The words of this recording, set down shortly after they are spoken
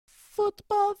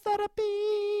Football Therapy.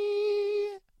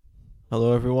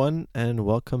 Hello, everyone, and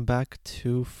welcome back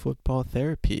to Football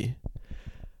Therapy.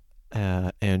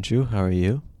 Andrew, how are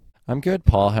you? I'm good,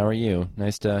 Paul. How are you?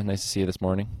 Nice to see you this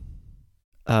morning.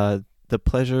 The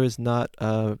pleasure is not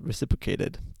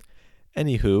reciprocated.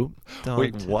 Anywho,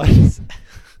 Wait, what?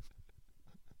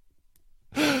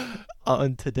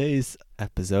 On today's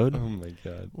episode, Oh my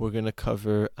God. we're going to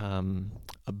cover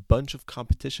a bunch of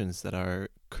competitions that are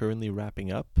currently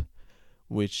wrapping up,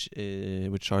 which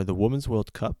are the Women's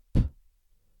World Cup,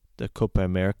 the Copa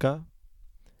America,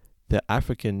 the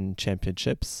African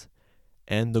Championships,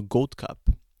 and the Gold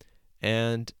Cup.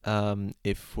 And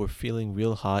if we're feeling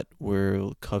real hot,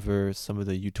 we'll cover some of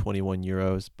the U21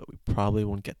 Euros, but we probably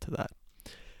won't get to that.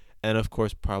 And of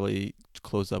course, probably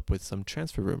close up with some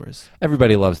transfer rumors.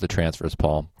 Everybody loves the transfers,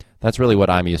 Paul. That's really what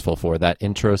I'm useful for, that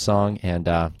intro song and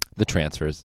the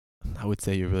transfers. I would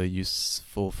say you're really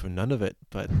useful for none of it,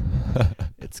 but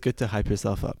it's good to hype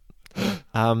yourself up.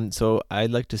 So I'd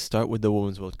like to start with the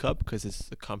Women's World Cup because it's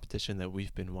the competition that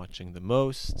we've been watching the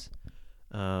most.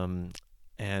 And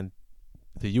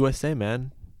the USA,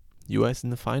 man. US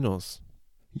in the finals.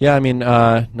 Yeah, I mean,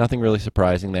 nothing really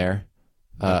surprising there.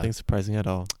 Nothing surprising at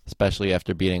all. Especially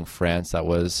after beating France. That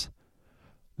was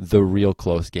the real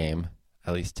close game,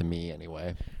 at least to me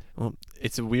anyway. Well,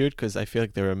 it's weird because I feel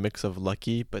like they're a mix of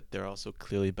lucky, but they're also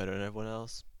clearly better than everyone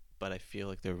else. But I feel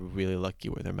like they're really lucky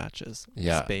with their matches.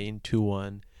 Yeah. Spain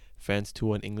 2-1, France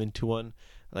 2-1, England 2-1.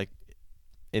 Like,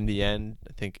 in the end,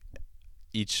 I think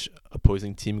each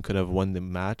opposing team could have won the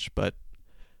match, but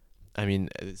I mean,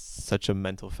 it's such a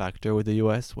mental factor with the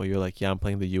US where you're like, yeah, I'm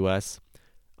playing the US.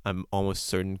 I'm almost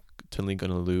certainly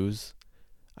going to lose.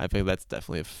 I think that's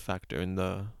definitely a factor in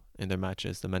their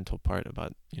matches, the mental part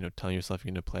about, telling yourself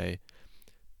you're going to play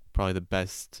probably the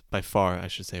best, by far, I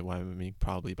should say,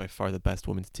 probably by far the best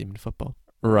women's team in football.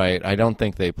 Right. I don't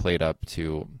think they played up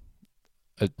to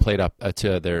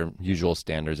their usual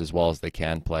standards as well as they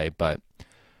can play, but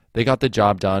they got the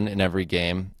job done in every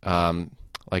game.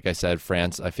 Like I said,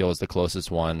 France, I feel, was the closest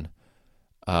one.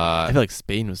 I feel like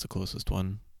Spain was the closest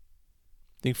one.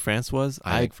 I think France was.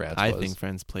 I think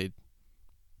France played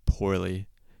poorly.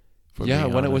 Yeah,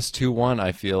 when it was 2-1,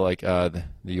 I feel like the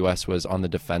U.S. was on the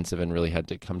defensive and really had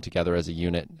to come together as a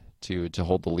unit to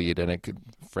hold the lead. And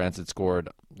France had scored.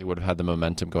 They would have had the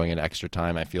momentum going into extra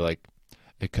time. I feel like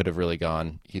it could have really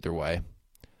gone either way.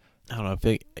 I don't know. I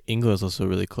think England was also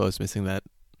really close, missing that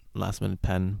last-minute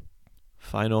pen.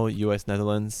 Final,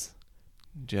 U.S.-Netherlands.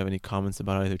 Do you have any comments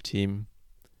about either team?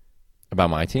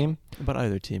 About my team? About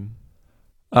either team.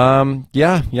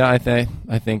 Yeah. I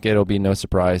think it'll be no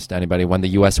surprise to anybody when the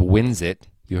U.S. wins it.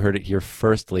 You heard it here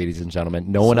first, ladies and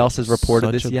gentlemen. No one else has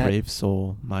reported this yet. Such a brave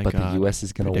soul, my God. But the U.S.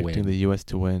 is going to win. Predicting the U.S.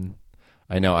 to win.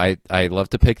 I know. I love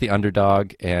to pick the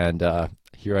underdog, and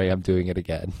here I am doing it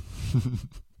again.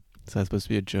 Is that supposed to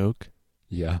be a joke?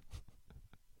 Yeah.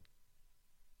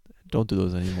 Don't do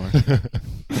those anymore.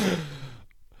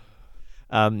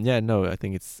 I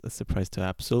think it's a surprise to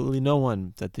absolutely no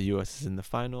one that the U.S. is in the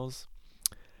finals.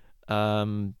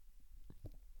 I'm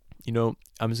just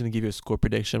going to give you a score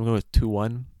prediction. I'm going with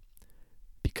 2-1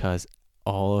 because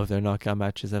all of their knockout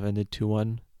matches have ended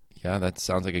 2-1. Yeah, that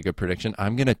sounds like a good prediction.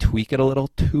 I'm going to tweak it a little,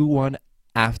 2-1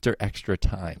 after extra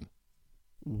time.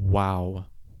 Wow.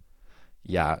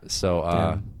 Yeah,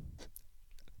 so...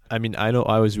 I mean, I know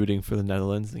I was rooting for the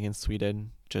Netherlands against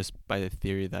Sweden just by the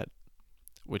theory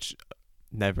which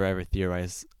never ever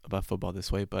theorized about football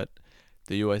this way, but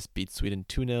the U.S. beat Sweden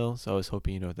 2-0, so I was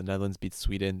hoping, if the Netherlands beat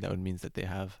Sweden, that would mean that they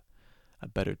have a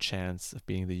better chance of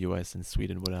beating the U.S. than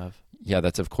Sweden would have. Yeah,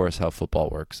 that's of course how football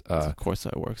works. That's of course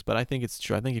how it works, but I think it's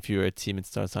true. I think if you're a team that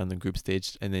starts on the group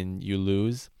stage and then you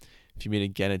lose, if you meet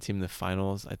again a team in the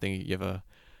finals, I think you have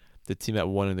the team that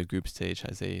won in the group stage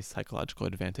has a psychological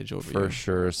advantage over you. For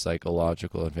sure,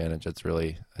 psychological advantage. That's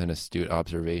really an astute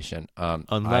observation.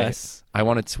 Unless I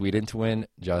wanted Sweden to win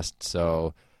just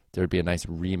so there'd be a nice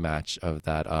rematch of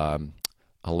that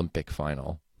Olympic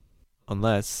final.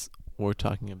 Unless we're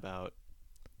talking about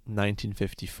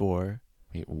 1954.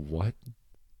 Wait, what?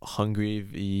 Hungary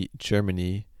v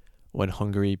Germany, when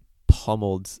Hungary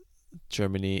pummeled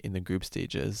Germany in the group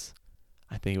stages.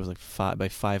 I think it was like by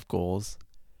 5 goals.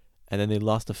 And then they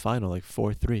lost the final like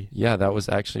 4-3. Yeah, that was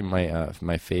actually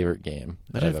my favorite game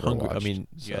that I've ever watched. I mean,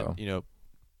 you had,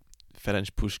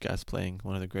 Ferenc Puskás playing,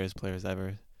 one of the greatest players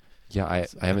ever. Yeah, I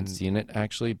haven't seen it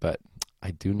actually, but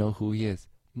I do know who he is,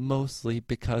 mostly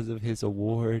because of his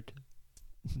award.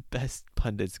 Best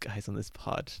pundits guys on this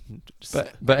pod.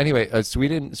 But anyway,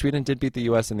 Sweden did beat the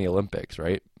U.S. in the Olympics,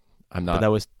 right? But that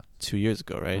was 2 years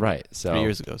ago, right? Right. So 3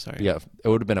 years ago, sorry. Yeah, it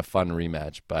would have been a fun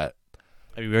rematch, but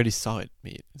I mean, we already saw it,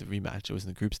 the rematch. It was in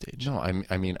the group stage. No,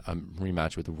 I mean a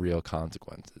rematch with real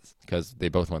consequences because they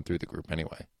both went through the group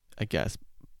anyway. I guess.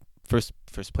 First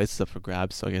place is up for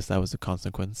grabs, so I guess that was the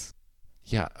consequence.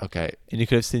 Yeah, okay. And you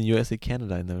could have seen USA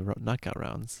Canada in the knockout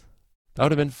rounds. That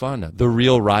would have been fun. The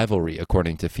real rivalry,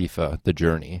 according to FIFA, the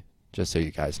journey. Just so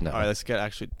you guys know. All right, let's get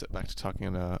back to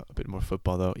talking a bit more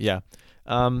football, though. Yeah,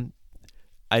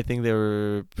 I think they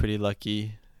were pretty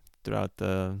lucky throughout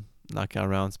the knockout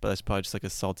rounds, but that's probably just like a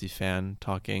salty fan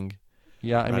talking.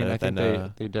 Yeah, I mean, I think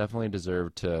they definitely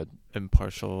deserve to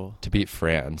impartial to beat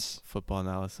France. Football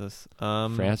analysis.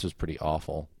 France was pretty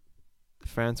awful.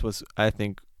 France was, I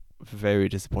think, very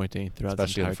disappointing throughout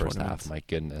especially the in entire the first tournament. half. My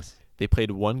goodness, they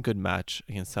played one good match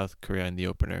against South Korea in the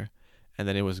opener, and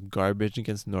then it was garbage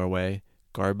against Norway,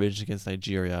 garbage against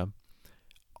Nigeria,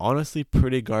 honestly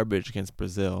pretty garbage against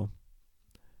Brazil.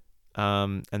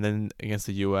 And then against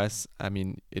the U.S., I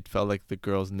mean, it felt like the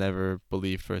girls never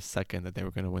believed for a second that they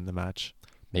were going to win the match.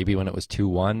 Maybe when it was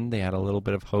 2-1, they had a little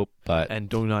bit of hope, but... And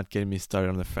do not get me started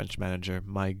on the French manager.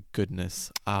 My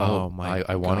goodness. Oh my God.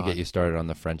 I want to get you started on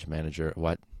the French manager.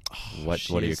 What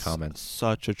are your comments?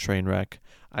 Such a train wreck.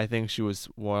 I think she was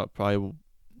probably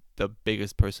the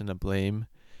biggest person to blame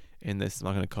in this, I'm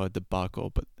not going to call it debacle,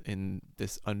 but in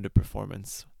this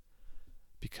underperformance.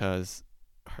 Because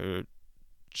her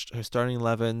starting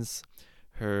 11s,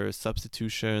 her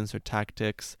substitutions, her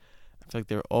tactics, I feel like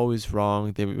they're always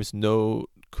wrong. There was no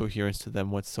coherence to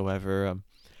them whatsoever.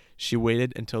 She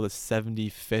waited until the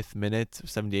 78th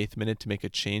minute to make a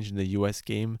change in the U.S.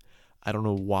 game. I don't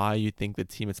know why you think the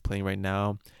team that's playing right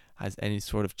now has any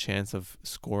sort of chance of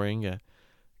scoring.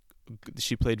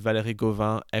 She played Valérie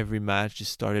Gauvin every match. She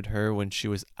started her when she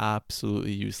was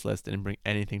absolutely useless, didn't bring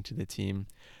anything to the team.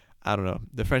 I don't know.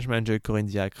 The French manager, Corinne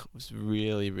Diacre, was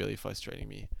really, really frustrating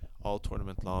me all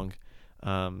tournament long.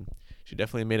 She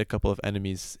definitely made a couple of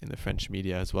enemies in the French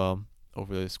media as well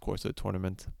over the course of the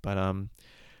tournament. But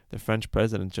the French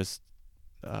president just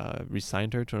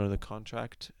re-signed her to another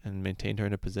contract and maintained her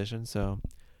in a position. So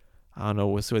I don't know.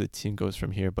 We'll see where the team goes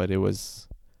from here. But it was,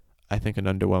 I think, an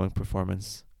underwhelming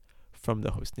performance from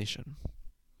the host nation.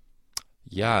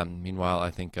 Yeah. Meanwhile, I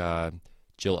think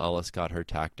Jill Ellis got her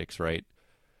tactics right.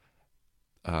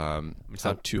 It's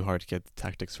not too hard to get the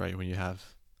tactics right when you have...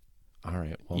 All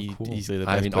right, well, cool. Easily the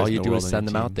best all you do is on send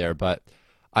them team. out there. But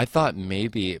I thought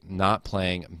maybe not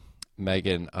playing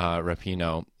Megan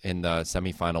Rapinoe in the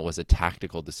semifinal was a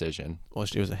tactical decision. Well,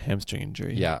 it was a hamstring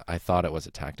injury. Yeah, I thought it was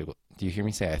a tactical. Do you hear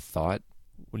me say I thought?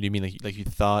 What do you mean? Like you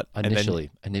thought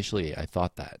initially? I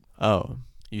thought that. Oh,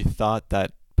 you thought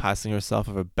that passing herself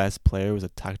of her best player was a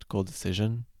tactical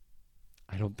decision?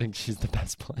 I don't think she's the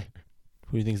best player.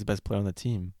 Who do you think is the best player on the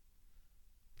team?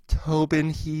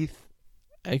 Tobin Heath.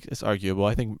 It's arguable.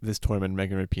 I think this tournament,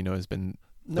 Megan Rapinoe has been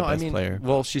the best player.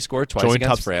 Well, she scored twice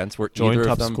against France. Joint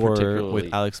top scorer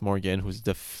with Alex Morgan, who's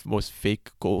the most fake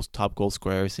top goal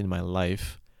scorer I've ever seen in my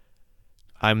life.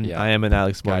 I am an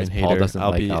Alex Morgan hater. Paul doesn't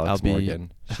like Alex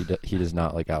Morgan. He does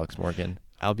not like Alex Morgan.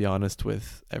 I'll be honest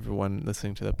with everyone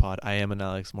listening to the pod. I am an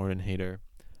Alex Morgan hater.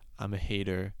 I'm a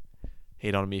hater.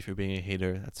 Hate on me for being a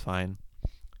hater. That's fine.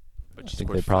 But she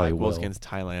scored 5 goals against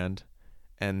Thailand,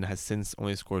 and has since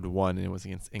only scored 1, and it was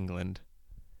against England.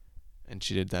 And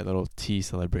she did that little tea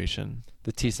celebration.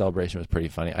 The tea celebration was pretty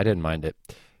funny. I didn't mind it.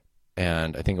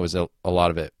 And I think it was a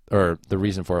lot of it, or the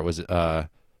reason for it was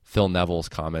Phil Neville's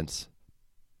comments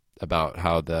about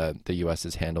how the U.S.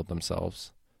 has handled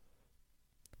themselves.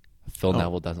 Phil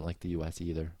Neville doesn't like the U.S.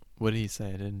 either. What did he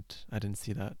say? I didn't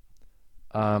see that.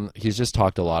 He's just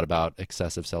talked a lot about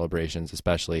excessive celebrations,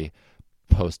 especially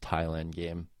post-Thailand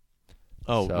game.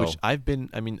 Which I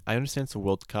understand it's a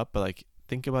World Cup, but like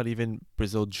think about even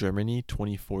Brazil-Germany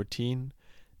 2014.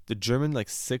 The German 5th,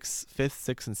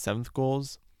 6th, and 7th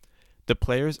goals. The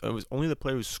players, it was only the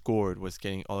player who scored was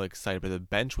getting all excited, but the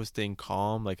bench was staying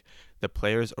calm. Like the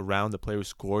players around the player who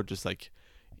scored just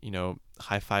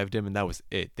high-fived him, and that was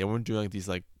it. They weren't doing these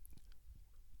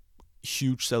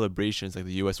huge celebrations like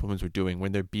the U.S. women's were doing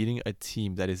when they're beating a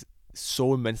team that is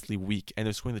so immensely weak, and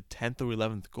they're scoring the 10th or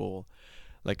 11th goal.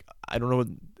 I don't know what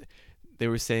they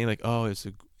were saying. It's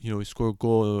we score a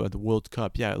goal at the World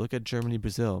Cup. Yeah, look at Germany,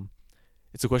 Brazil.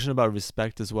 It's a question about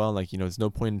respect as well. There's no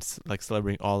point in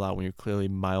celebrating all out when you're clearly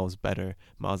miles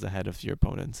ahead of your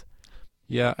opponent.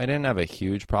 Yeah, I didn't have a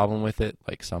huge problem with it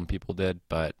like some people did,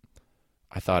 but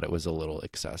I thought it was a little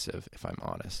excessive, if I'm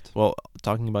honest. Well,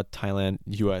 talking about Thailand,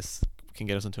 U.S. can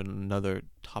get us into another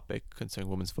topic concerning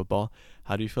women's football.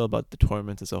 How do you feel about the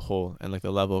tournament as a whole and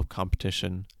the level of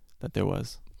competition that there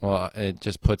was? Well, it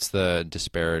just puts the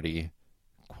disparity,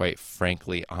 quite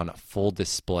frankly, on a full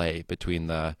display between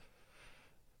the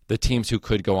the teams who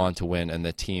could go on to win and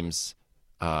the teams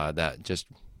that just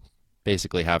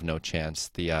basically have no chance.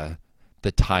 The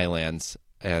Thailands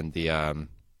and the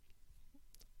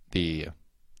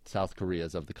South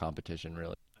Koreas of the competition,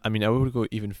 really. I mean, I would go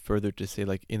even further to say,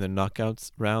 like, in the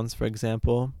knockouts rounds, for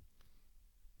example,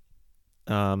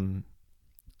 Italy,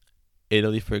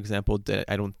 for example,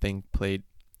 I don't think played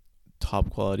top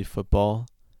quality football.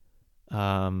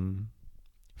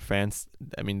 France,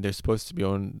 I mean, they're supposed to be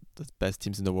one of the best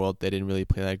teams in the world. They didn't really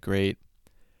play that great.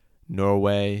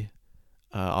 Norway,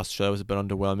 Australia was a bit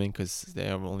underwhelming because they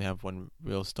only have one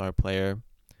real star player.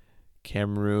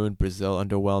 Cameroon, Brazil,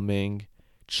 underwhelming.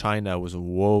 China was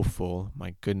woeful.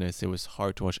 My goodness, it was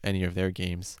hard to watch any of their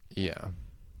games. Yeah.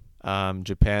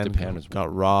 Japan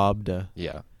got robbed.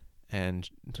 Yeah. And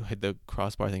hit the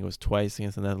crossbar, I think it was twice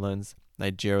against the Netherlands.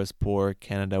 Nigeria was poor.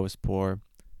 Canada was poor.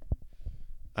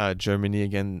 Germany,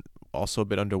 again, also a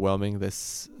bit underwhelming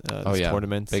this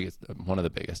tournament. One of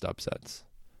the biggest upsets.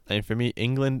 And for me,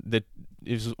 England,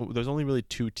 there's only really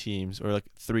two teams, or like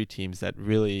three teams that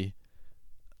really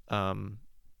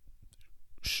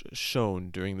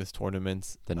shown during this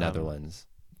tournament. The Netherlands.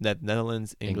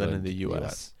 Netherlands, England, and the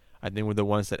US. I think were the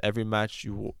ones that every match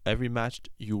you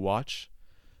watch,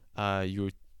 you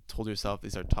told yourself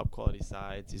these are top quality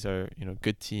sides. These are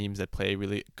good teams that play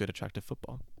really good, attractive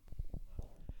football.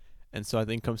 And so I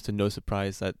think it comes to no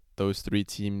surprise that those three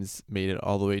teams made it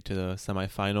all the way to the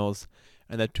semifinals,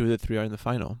 and that two of the three are in the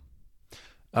final.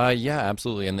 Yeah,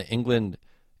 absolutely. And the England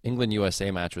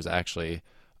USA match was actually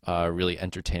a really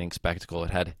entertaining spectacle.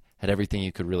 It had everything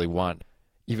you could really want,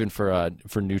 even for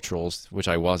neutrals, which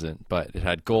I wasn't. But it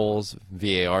had goals,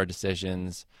 VAR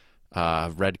decisions,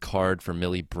 red card for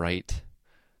Millie Bright.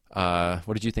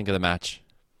 What did you think of the match?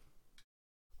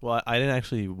 Well, I didn't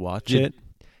actually watch it.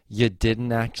 You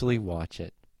didn't actually watch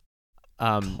it.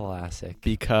 Classic.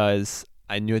 Because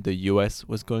I knew the U.S.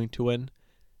 was going to win,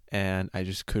 and I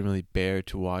just couldn't really bear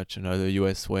to watch another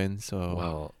U.S. win. So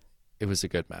well, it was a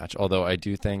good match. Although I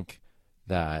do think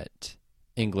that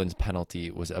England's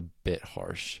penalty was a bit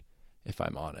harsh, if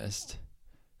I'm honest.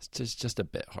 It's just a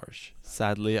bit harsh.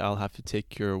 Sadly, I'll have to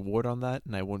take your word on that,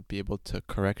 and I won't be able to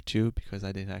correct you because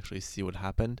I didn't actually see what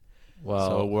happened. Well,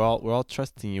 so we're all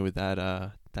trusting you with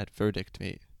that verdict,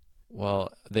 mate.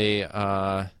 Well, it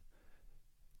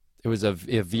was a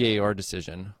VAR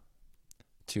decision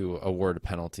to award a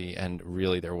penalty, and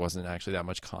really there wasn't actually that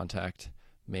much contact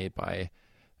made by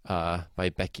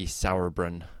Becky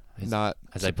Sauerbrunn. Not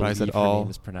as surprised I believe at all. Her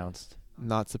name is pronounced.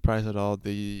 Not surprised at all.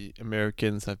 The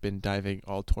Americans have been diving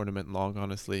all tournament long,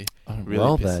 honestly.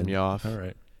 Really pissing me off. All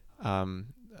right. I'm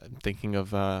thinking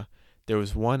of there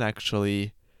was one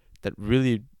actually that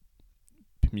really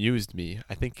amused me.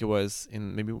 I think it was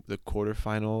in maybe the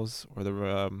quarterfinals or it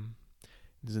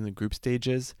was in the group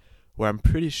stages, where I'm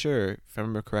pretty sure, if I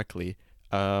remember correctly,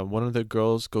 one of the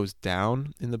girls goes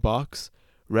down in the box.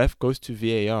 Ref goes to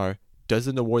VAR,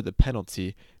 doesn't award the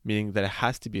penalty, meaning that it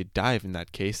has to be a dive in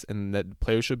that case, and that the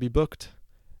player should be booked.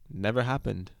 Never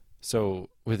happened. So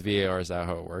with VAR, is that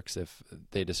how it works? If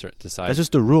they decide, that's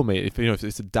just the rule, mate. If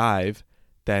it's a dive,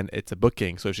 then it's a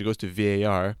booking. So if she goes to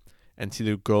VAR and see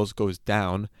the girl goes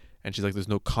down, and she's like, "There's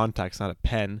no contact, it's not a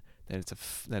pen," then it's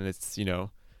it's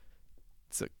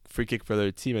a free kick for the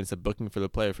other team, and it's a booking for the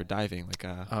player for diving.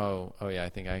 Oh yeah, I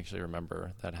think I actually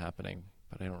remember that happening,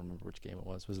 but I don't remember which game it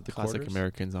was. Was it the classic quarters?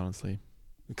 Americans, honestly?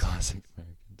 The classic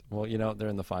Americans. Well, they're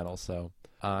in the final, so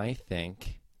I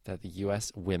think that the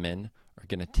U.S. women are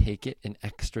going to take it in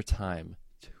extra time,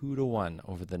 2-1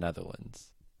 over the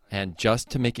Netherlands. And just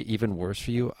to make it even worse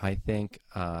for you, I think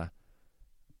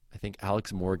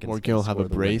Alex Morgan will have a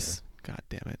brace. God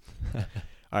damn it.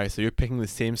 All right, so you're picking the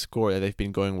same score that they've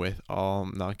been going with all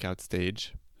knockout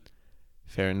stage.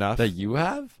 Fair enough. That you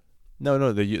have?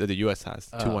 No, the U.S. has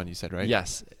 2-1. You said, right?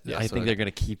 Yes. Yeah, I think they're going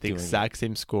to keep the exact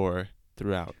same score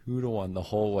throughout. 2-1 the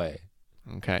whole way.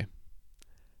 Okay.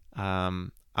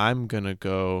 I'm gonna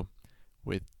go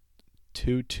with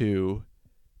 2-2,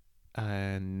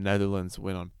 and Netherlands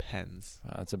win on pens.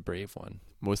 That's a brave one.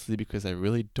 Mostly because I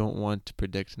really don't want to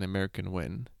predict an American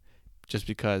win, just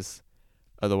because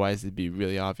otherwise it'd be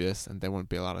really obvious and there wouldn't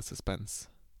be a lot of suspense.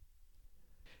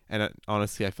 And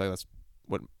honestly, I feel like that's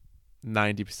what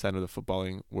 90% of the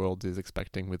footballing world is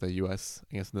expecting with the U.S.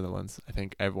 against the Netherlands. I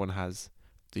think everyone has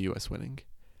the U.S. winning.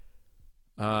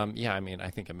 Yeah, I mean, I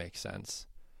think it makes sense.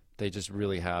 They just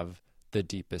really have the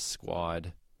deepest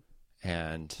squad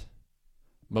and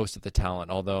most of the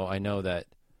talent, although I know that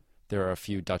there are a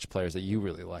few Dutch players that you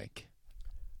really like.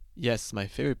 Yes, my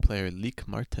favorite player, Lieke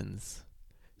Martens.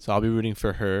 So I'll be rooting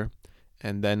for her,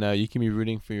 and then you can be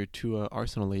rooting for your two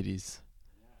Arsenal ladies.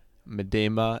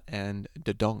 Medema and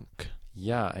De Donk.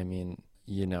 Yeah, I mean,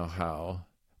 you know how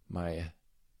my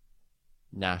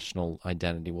national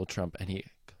identity will trump any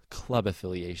club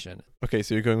affiliation. Okay,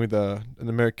 so you're going with an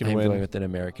American I'm win. going with an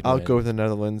American I'll win. go with the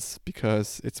Netherlands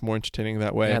because it's more entertaining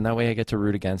that way. Yeah, and that way I get to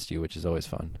root against you, which is always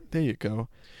fun. There you go.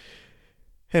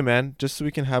 Hey man, just so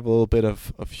we can have a little bit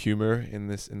of humor in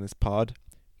this pod,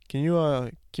 can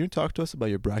you talk to us about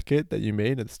your bracket that you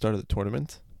made at the start of the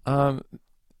tournament?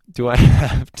 Do I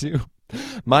have to?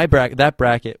 That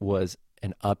bracket was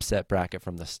an upset bracket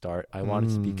from the start. I wanted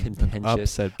to be contentious.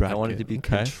 Upset bracket. I wanted to be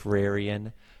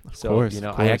contrarian. Of So, course, you know,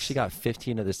 of course. I actually got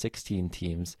 15 of the 16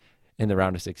 teams in the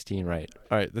round of 16 right.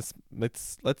 All right,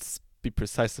 let's be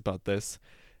precise about this.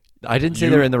 I didn't say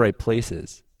they're in the right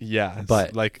places. Yeah,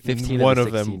 but like 15 one of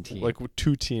of the them, 16 teams. like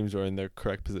 2 teams are in their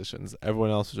correct positions.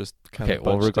 Everyone else was just kind Okay, of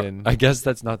well, bunched in. I guess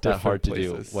that's not that different hard to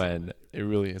places. do when It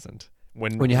really isn't.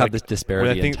 When you have like, this when disparity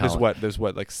I in think talent. there's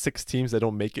like 6 teams that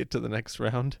don't make it to the next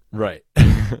round. Right.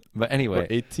 But Or anyway,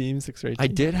 8 teams, 6 or 8 teams. I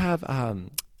did have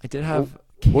What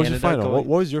Canada was your final? going- What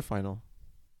was your final?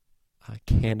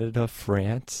 Canada,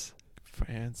 France.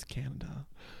 France, Canada.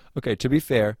 Okay, to be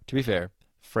fair,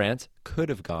 France could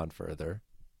have gone further.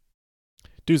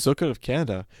 Dude, so could have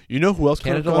Canada. You know who else could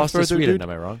have Canada gone lost further, to Sweden, dude? am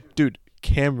I wrong? Dude,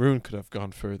 Cameroon could have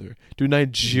gone further. Dude,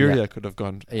 Nigeria Yeah. could have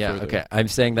gone Yeah, further. okay. I'm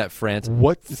saying that France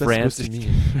What is that France supposed to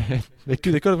mean?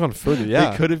 Dude, they could have gone further,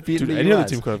 yeah. They could have beaten Dude, the any other US.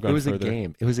 team could have It gone was further. a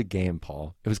game. It was a game,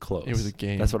 Paul. It was close. It was a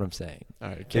game. That's what I'm saying. All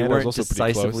right, They Canada was weren't also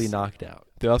pretty decisively close. knocked out.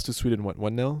 They lost to Sweden, what,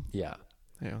 1-0? Yeah.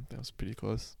 Yeah, that was pretty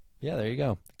close. Yeah, there you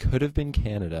go. Could have been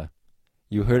Canada.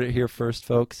 You heard it here first,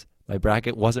 folks. My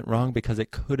bracket wasn't wrong because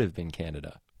it could have been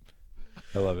Canada.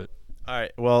 I love it. All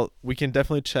right, well, we can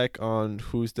definitely check on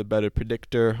who's the better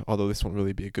predictor, although this won't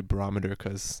really be a good barometer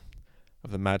because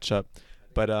of the matchup.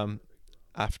 But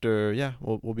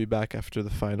we'll be back after the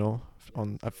final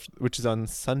which is on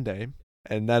Sunday,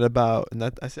 and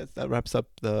that wraps up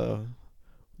the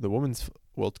Women's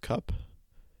World Cup.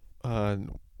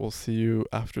 We'll see you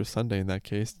after Sunday in that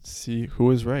case to see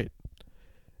who is right,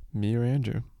 me or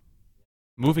Andrew.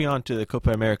 Moving on to the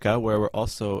Copa America, where we're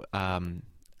also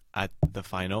at the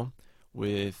final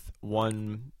with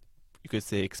one, you could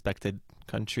say, expected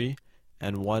country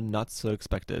and one not so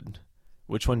expected.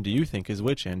 Which one do you think is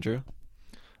which, Andrew?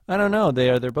 I don't know.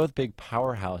 They're both big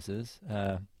powerhouses.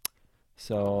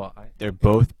 They're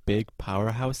both big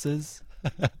powerhouses?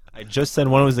 I just said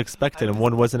one was expected and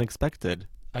one wasn't expected.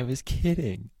 I was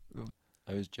kidding.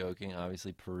 I was joking.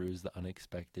 Obviously, Peru's the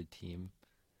unexpected team.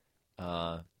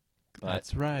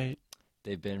 That's right.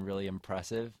 They've been really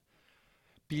impressive.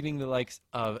 Beating the likes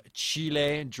of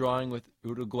Chile, drawing with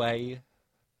Uruguay.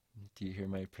 Do you hear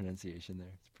my pronunciation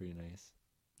there? It's pretty nice.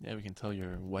 Yeah, we can tell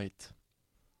you're white.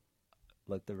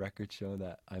 Let the record show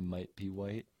that I might be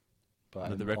white. But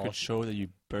Let the record show that you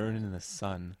burn in the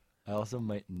sun. I also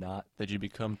might not. That you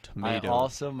become tomato. I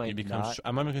also might not.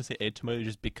 I'm not going to say a tomato, you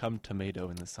just become tomato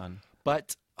in the sun.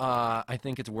 But I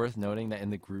think it's worth noting that in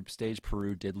the group stage,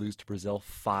 Peru did lose to Brazil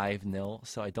 5-0.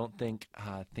 So I don't think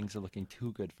things are looking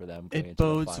too good for them. It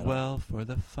bodes well for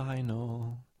the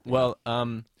final. Yeah. Well,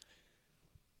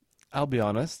 I'll be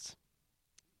honest.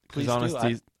 Please do.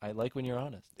 Honesty I like when you're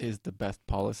honest. Is the best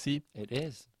policy. It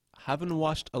is. Haven't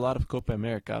watched a lot of Copa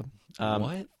America.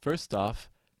 What? First off,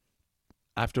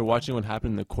 after watching what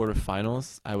happened in the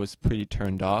quarterfinals, I was pretty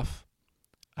turned off.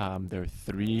 There were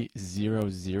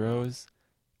 3-0-0s.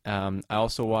 I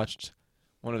also watched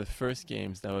one of the first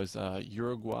games that was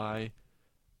Uruguay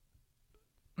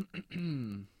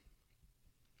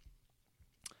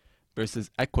versus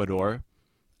Ecuador.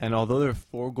 And although there were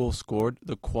 4 goals scored,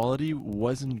 the quality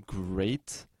wasn't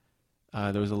great.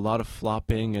 There was a lot of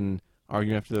flopping and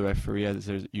arguing after the referee, as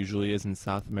there usually is in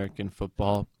South American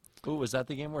football. Ooh, was that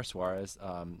the game where Suarez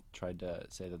tried to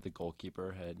say that the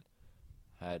goalkeeper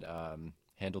had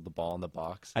handled the ball in the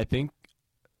box? I think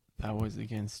that was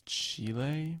against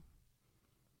Chile.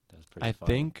 That was pretty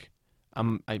fun.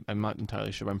 I'm not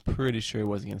entirely sure, but I'm pretty sure it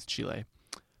was against Chile,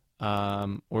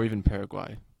 or even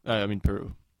Paraguay.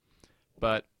 Peru.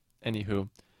 But anywho,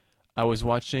 I was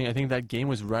watching. I think that game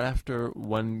was right after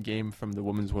one game from the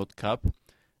Women's World Cup,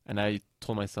 and I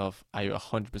told myself I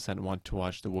 100% want to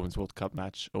watch the Women's World Cup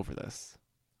match over this.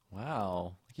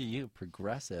 Wow, look at you,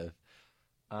 progressive.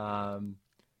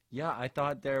 Yeah, I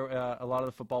thought a lot of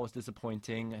the football was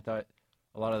disappointing. I thought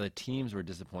a lot of the teams were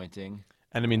disappointing.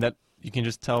 And I mean that you can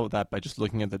just tell that by just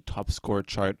looking at the top score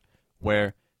chart,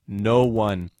 where no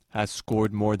one has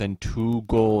scored more than 2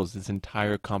 goals this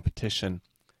entire competition.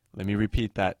 Let me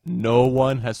repeat that. No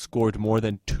one has scored more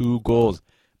than 2 goals.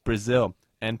 Brazil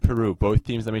and Peru, both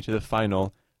teams that made it to the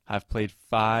final, have played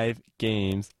 5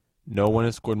 games, No one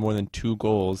has scored more than 2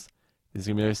 goals. This is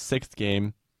going to be their 6th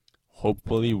game.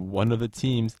 Hopefully one of the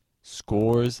teams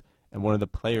scores and one of the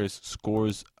players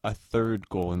scores a 3rd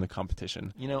goal in the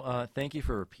competition. Thank you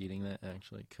for repeating that,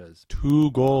 actually, because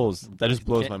 2 goals. That just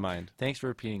blows my mind. Thanks for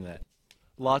repeating that.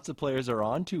 Lots of players are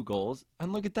on 2 goals,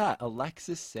 and look at that.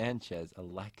 Alexis Sanchez.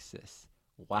 Alexis.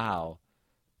 Wow.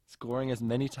 Scoring as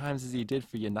many times as he did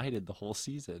for United the whole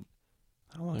season.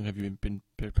 How long have you been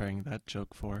preparing that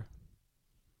joke for?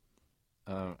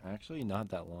 Actually, not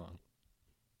that long.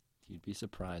 You'd be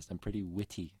surprised. I'm pretty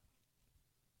witty.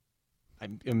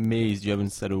 I'm amazed you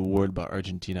haven't said a word about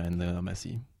Argentina and Lionel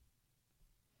Messi.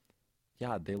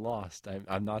 Yeah, they lost.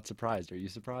 I'm not surprised. Are you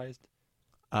surprised?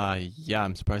 Yeah,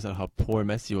 I'm surprised at how poor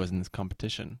Messi was in this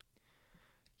competition.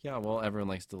 Yeah, well, everyone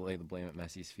likes to lay the blame at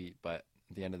Messi's feet, but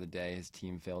at the end of the day, his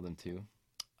team failed him too.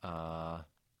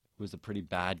 It was a pretty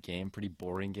bad game, pretty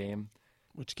boring game.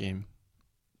 Which game?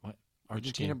 What?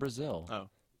 Argentina-Brazil. Oh.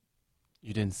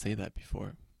 You didn't say that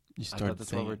before. You started I thought that's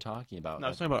saying what we're talking about. No, I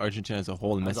was talking about Argentina as a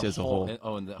whole and Messi as a whole.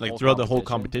 And like throughout the whole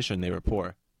competition, they were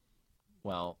poor.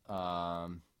 Well, how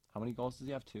many goals does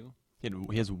he have? 2?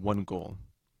 He has 1 goal.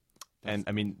 And,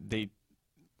 I mean, they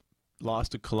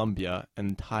lost to Colombia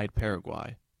and tied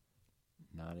Paraguay.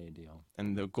 Not ideal.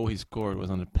 And the goal he scored was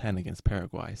on a pen against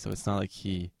Paraguay. So it's not like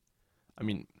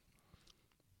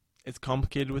it's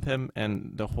complicated with him,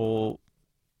 and the whole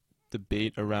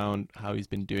debate around how he's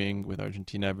been doing with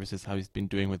Argentina versus how he's been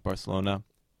doing with Barcelona.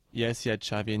 Yes, he had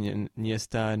Xavi and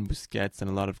Iniesta and Busquets and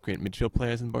a lot of great midfield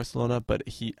players in Barcelona, but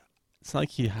it's not like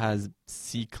he has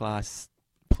C-class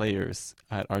players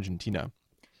at Argentina.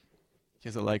 He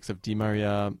has the likes of Di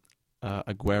Maria,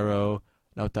 Aguero,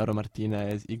 Lautaro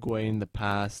Martinez, Higuain in the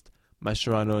past,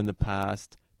 Mascherano in the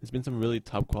past. There's been some really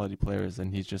top quality players,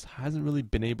 and he just hasn't really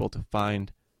been able to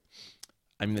find,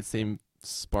 the same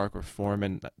spark or form.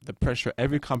 And the pressure,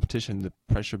 every competition, the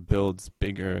pressure builds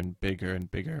bigger and bigger and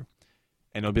bigger.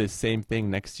 And it'll be the same thing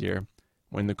next year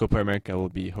when the Copa America will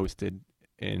be hosted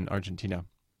in Argentina.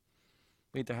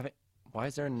 Wait, why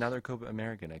is there another Copa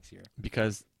America next year?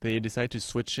 Because they decided to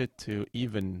switch it to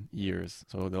even years.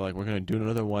 So they're like, we're going to do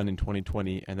another one in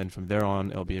 2020, and then from there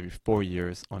on, it'll be every 4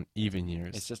 years on even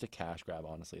years. It's just a cash grab,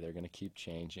 honestly. They're going to keep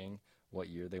changing what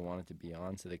year they want it to be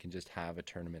on so they can just have a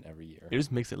tournament every year. It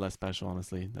just makes it less special,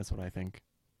 honestly. That's what I think.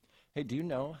 Hey, do you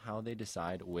know how they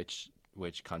decide which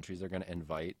countries they're going to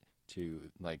invite to,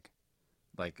 like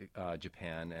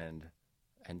Japan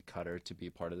and Qatar to be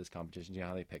part of this competition? Do you know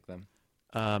how they pick them?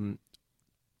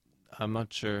 I'm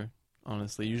not sure,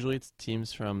 honestly. Usually it's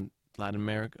teams from North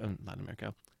America,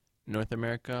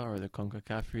 or the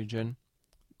CONCACAF region.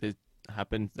 It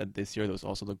happened that this year there was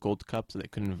also the Gold Cup, so they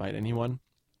couldn't invite anyone.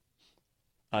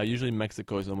 Usually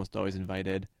Mexico is almost always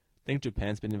invited. I think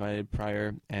Japan's been invited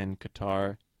prior, and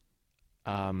Qatar.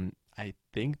 I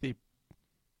think they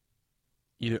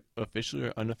either officially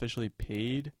or unofficially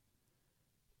paid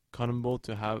CONMEBOL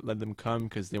to let them come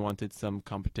because they wanted some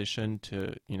competition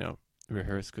to,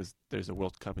 rehearse, because there's a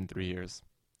World Cup in 3 years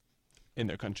in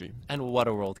their country. And what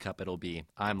a World Cup it'll be.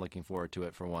 I'm looking forward to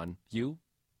it, for one. You?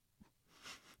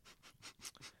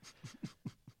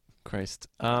 Christ.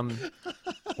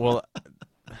 Well,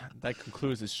 that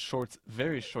concludes this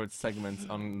very short segment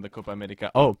on the Copa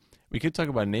America. Oh, we could talk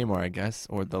about Neymar, I guess,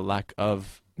 or the lack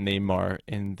of Neymar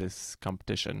in this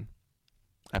competition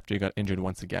after he got injured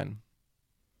once again.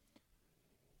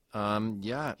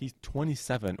 Yeah. He's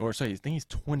 27, I think he's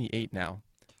 28 now.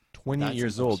 28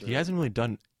 years absurd. old. He hasn't really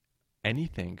done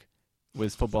anything with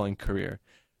his footballing career.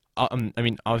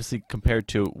 Obviously compared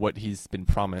to what he's been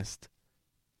promised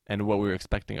and what we were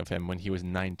expecting of him when he was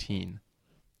 19.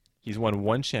 He's won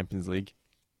 1 Champions League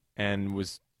and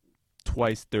was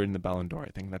twice third in the Ballon d'Or. I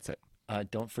think that's it.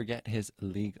 Don't forget his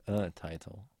Ligue 1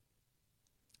 title.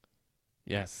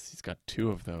 Yes, he's got 2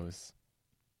 of those.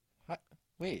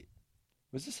 Wait.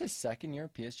 Was this his second year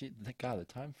at PSG? God, the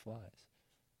time flies.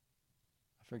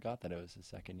 I forgot that it was his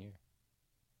second year.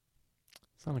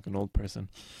 Sound like an old person.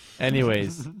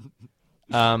 Anyways,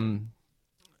 I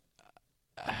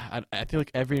feel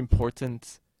like at every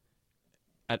important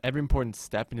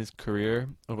step in his career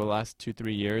over the last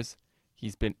 2-3 years,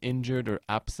 he's been injured or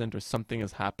absent, or something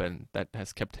has happened that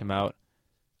has kept him out.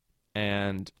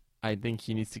 And I think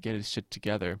he needs to get his shit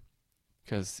together.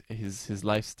 Because his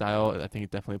lifestyle, I think it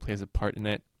definitely plays a part in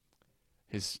it.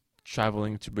 His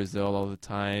traveling to Brazil all the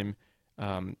time.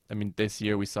 This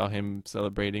year we saw him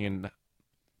celebrating and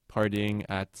partying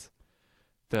at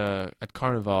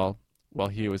Carnival while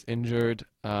he was injured.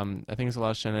 I think there's a lot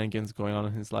of shenanigans going on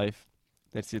in his life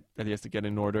that he has to get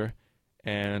in order.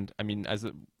 And as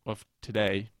of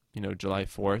today, July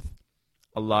 4th,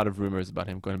 a lot of rumors about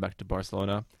him going back to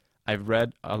Barcelona. I've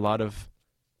read a lot of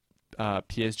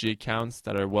PSG accounts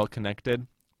that are well connected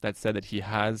that said that he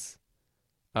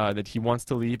wants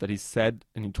to leave, that he said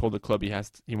and he told the club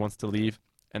he wants to leave,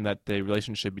 and that the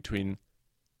relationship between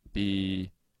the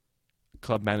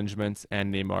club management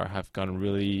and Neymar have gone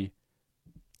really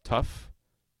tough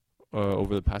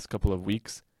over the past couple of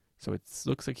weeks. So it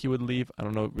looks like he would leave. I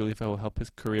don't know really if that will help his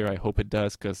career. I hope it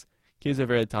does, because he is a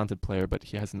very talented player, but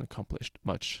he hasn't accomplished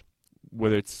much,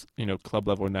 whether it's club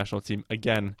level or national team.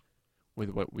 Again, with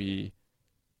what we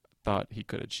thought he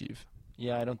could achieve.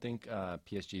 Yeah, I don't think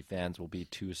PSG fans will be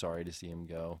too sorry to see him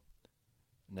go,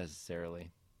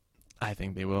 necessarily. I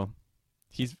think they will.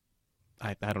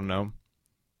 I don't know.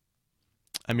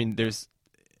 I mean, there is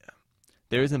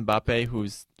Mbappe,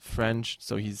 who's French,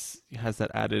 so he has that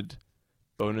added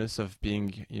bonus of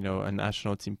being, a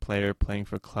national team player, playing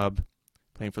for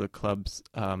the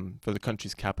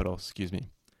country's capital. Excuse me,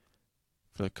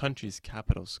 for the country's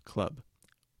capital's club.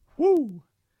 Woo!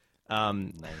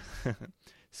 Nice.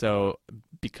 So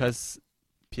because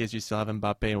PSG still have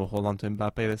Mbappe and will hold on to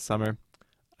Mbappe this summer,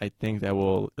 I think that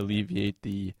will alleviate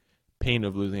the pain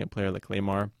of losing a player like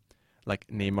Neymar,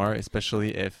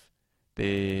 especially if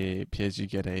PSG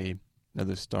get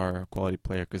another star quality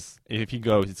player. Because if he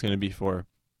goes, it's going to be for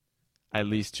at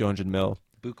least 200 mil.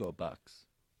 Buco bucks.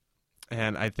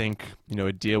 And I think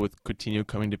a deal with Coutinho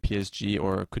coming to PSG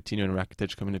or Coutinho and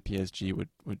Rakitic coming to PSG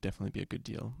would definitely be a good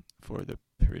deal for the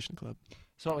Parisian club.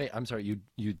 So wait, I'm sorry.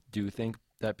 You do think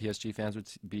that PSG fans would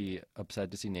be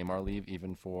upset to see Neymar leave,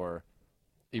 even for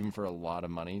a lot of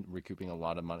money, recouping a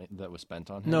lot of money that was spent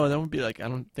on him? No, that would be I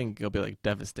don't think he'll be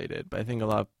devastated, but I think a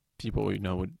lot of people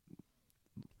would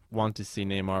want to see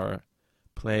Neymar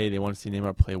play. They want to see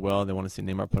Neymar play well. They want to see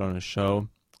Neymar put on a show.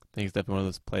 I think he's definitely one of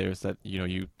those players that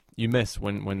you miss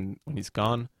when he's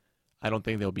gone. I don't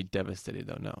think they'll be devastated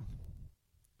though. No.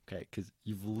 Okay, because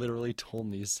you've literally told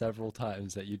me several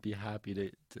times that you'd be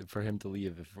happy for him to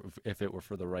leave if it were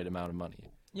for the right amount of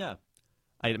money. Yeah.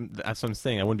 That's what I'm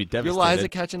saying. I wouldn't be devastated. Your lies are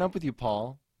catching up with you,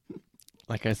 Paul.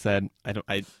 Like I said,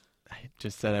 I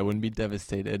just said I wouldn't be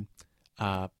devastated.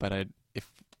 But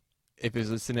if there's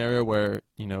a scenario where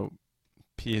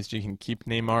PSG can keep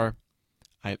Neymar,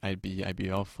 I'd be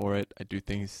all for it. I do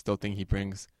still think he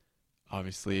brings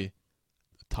obviously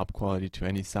top quality to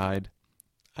any side.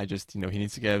 I just he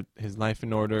needs to get his life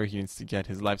in order. He needs to get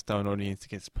his lifestyle in order. He needs to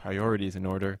get his priorities in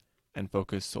order and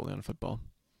focus solely on football.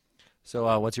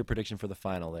 So what's your prediction for the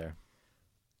final there?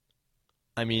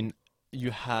 I mean,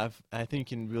 I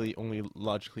think you can really only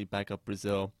logically back up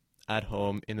Brazil at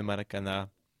home in the Maracanã.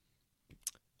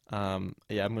 I'm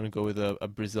going to go with a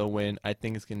Brazil win. I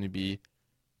think it's going to be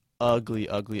ugly.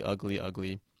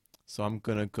 So I'm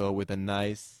going to go with a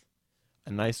nice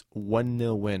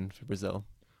 1-0 win for Brazil.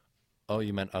 Oh,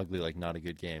 you meant ugly, like not a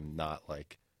good game, not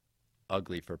like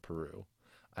ugly for Peru.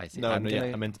 I see. I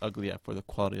meant ugly for the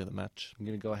quality of the match. I'm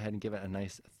going to go ahead and give it a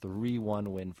nice 3-1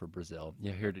 win for Brazil.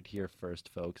 You heard it here first,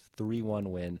 folks. 3-1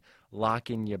 win. Lock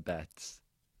in your bets.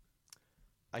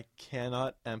 I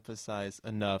cannot emphasize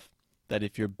enough that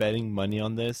if you're betting money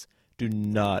on this, do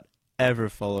not ever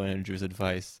follow Andrew's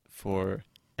advice for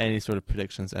any sort of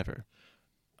predictions ever.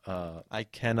 I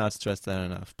cannot stress that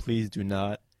enough. Please do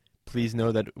not. Please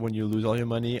know that when you lose all your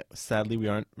money, sadly we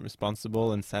aren't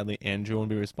responsible, and sadly Andrew won't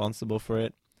be responsible for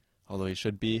it, although he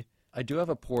should be. I do have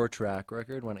a poor track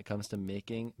record when it comes to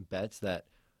making bets that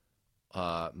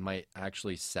might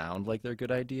actually sound like they're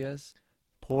good ideas.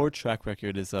 Poor track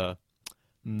record is a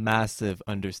massive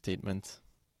understatement.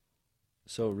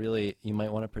 So really, you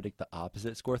might want to predict the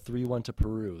opposite score. 3-1 to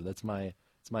Peru. That's my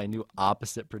new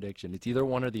opposite prediction. It's either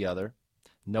one or the other.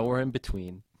 Nowhere in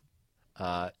between.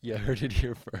 You heard it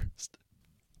here first.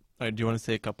 All right, do you want to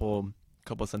say a couple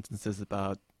sentences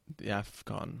about the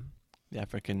AFCON, the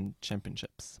African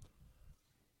Championships?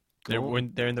 They're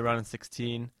in the round of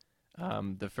 16.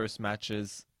 The first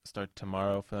matches start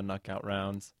tomorrow for the knockout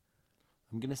rounds.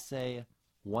 I'm going to say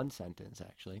one sentence,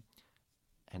 actually,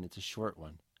 and it's a short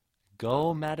one.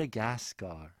 Go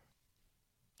Madagascar.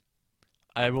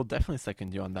 I will definitely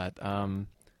second you on that.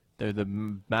 They're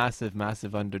the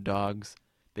massive underdogs.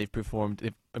 They've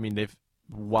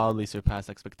wildly surpassed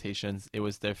expectations. It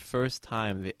was their first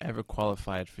time they ever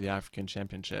qualified for the African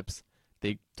Championships.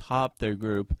 They topped their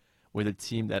group with a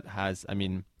team that has,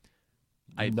 no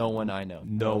one I know.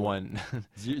 No one.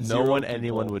 No one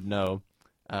anyone would know.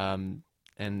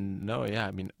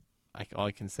 All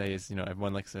I can say is,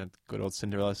 everyone likes a good old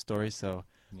Cinderella story, so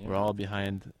we're all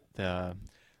behind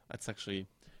let's actually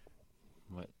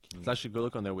go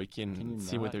look on their wiki and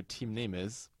see what their team name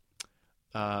is.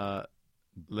 We're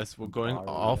going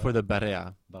all for the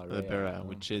Barea,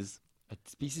 which is a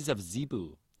species of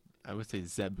zebu. I would say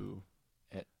Zebu.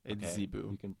 It's Okay, Zebu,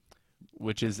 you can.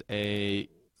 which is a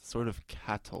sort of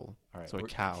cattle, All right, so a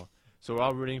cow. So we're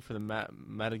all rooting for the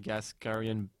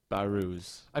Madagascarian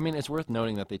Barus. I mean, it's worth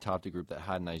noting that they topped a group that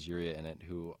had Nigeria in it,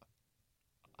 who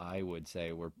I would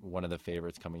say were one of the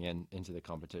favorites coming into the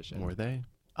competition. Were they?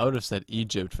 I would have said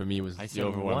Egypt for me was I the said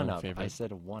one overwhelming of. favorite. I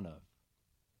said one of.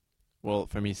 Well,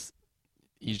 for me,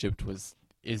 Egypt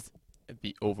is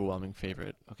the overwhelming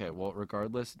favorite. Okay, well,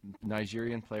 regardless,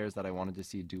 Nigerian players that I wanted to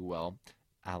see do well,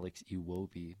 Alex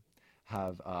Iwobi,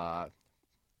 have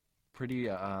pretty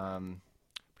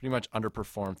much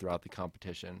underperformed throughout the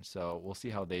competition. So we'll see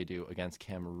how they do against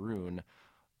Cameroon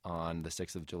on the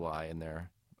 6th of July in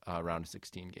their round of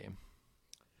 16 game.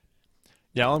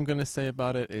 Yeah, all I'm gonna say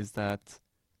about it is that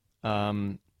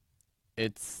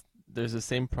there's the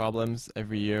same problems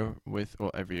every year with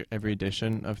every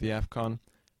edition of the AFCON.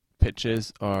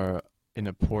 Pitches are in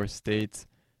a poor state,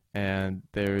 and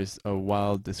there's a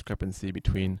wild discrepancy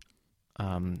between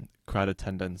crowd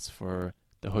attendance for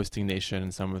the hosting nation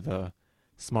and some of the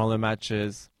smaller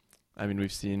matches. I mean,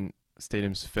 we've seen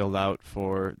stadiums filled out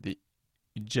for the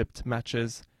Egypt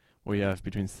matches, where you have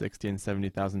between 60 and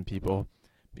 70,000 people,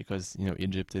 because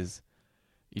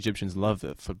Egyptians love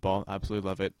the football, absolutely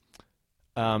love it.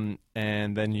 And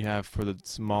then you have for the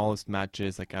smallest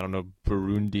matches, like, I don't know,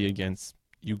 Burundi against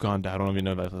Uganda. I don't even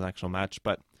know if that was an actual match,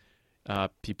 but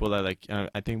people that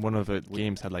I think one of the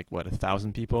games had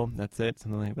 1,000 people. That's it,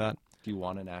 something like that. Do you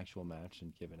want an actual match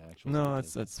and give an actual? No,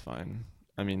 that's fine.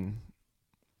 I mean,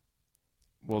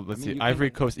 well, let's see. you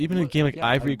Ivory can- Coast. Even in a game like yeah,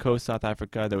 Ivory Coast, South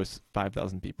Africa, there was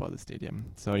 5,000 people at the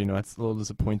stadium. So that's a little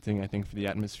disappointing, I think, for the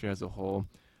atmosphere as a whole,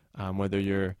 whether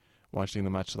you're watching the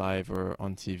match live or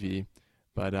on TV.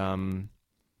 But I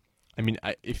mean,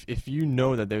 if you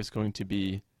know that there's going to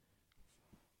be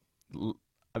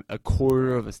a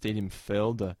quarter of a stadium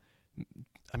filled,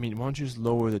 I mean, why don't you just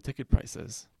lower the ticket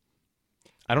prices?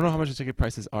 I don't know how much the ticket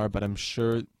prices are, but I'm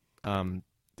sure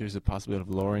there's a possibility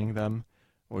of lowering them,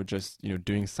 or just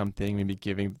doing something, maybe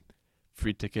giving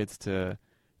free tickets to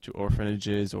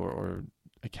orphanages or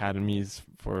academies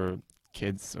for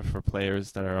kids or for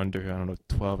players that are under, I don't know,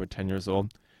 12 or 10 years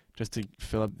old, just to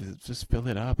fill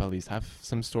it up at least. Have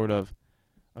some sort of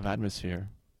atmosphere.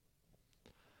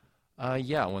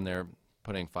 Yeah, when they're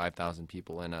putting 5,000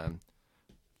 people in a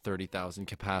 30,000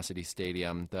 capacity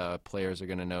stadium, the players are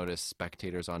going to notice,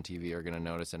 spectators on TV are going to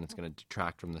notice, and it's going to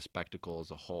detract from the spectacle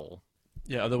as a whole.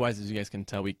 Yeah, otherwise, as you guys can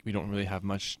tell, we don't really have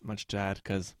much to add,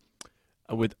 because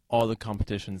with all the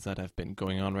competitions that have been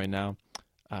going on right now,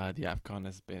 the AFCON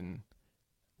has been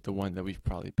the one that we've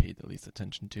probably paid the least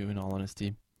attention to, in all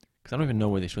honesty. Because I don't even know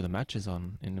where they show the matches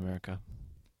on in America.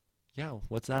 Yeah,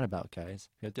 what's that about, guys?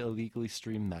 You have to illegally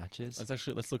stream matches?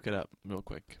 Let's look it up real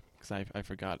quick, because I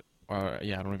forgot. Or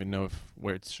yeah, I don't even know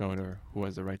where it's shown or who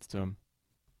has the rights to them.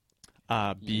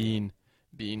 Bean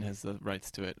has the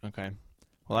rights to it. Okay.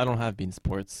 Well, I don't have Bean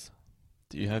Sports.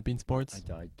 Do you have Bean Sports?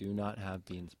 I do not have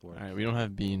Bean Sports. All right, we don't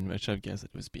have Bean. I should have guessed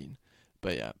it was Bean.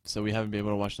 But yeah, so we haven't been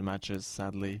able to watch the matches,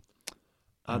 sadly.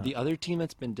 The other team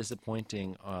that's been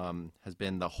disappointing has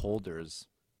been the holders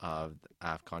of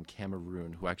AFCON,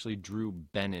 Cameroon, who actually drew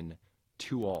Benin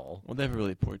 2-2. Well, they have a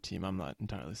really poor team. I'm not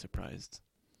entirely surprised.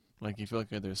 Like, if you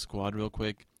look at their squad real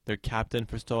quick, their captain,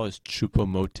 first of all, is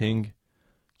Choupo-Moting.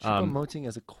 Choupo-Moting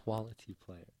is a quality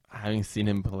player. Having seen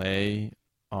him play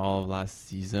all of last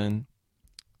season,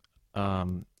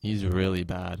 he's really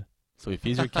bad. So if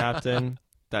he's your captain,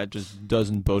 that just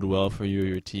doesn't bode well for you or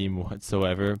your team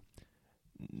whatsoever.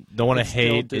 Don't want to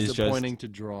hate. It's just disappointing to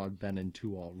draw Benin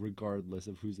 2-2, regardless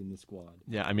of who's in the squad.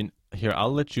 Yeah, I mean, here,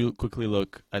 I'll let you quickly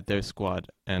look at their squad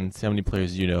and see how many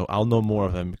players you know. I'll know more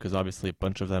of them, because obviously a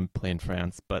bunch of them play in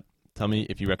France. But tell me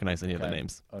if you recognize any of the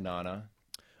names. Onana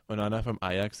from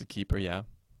Ajax, the keeper, yeah.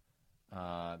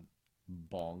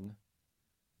 Bong.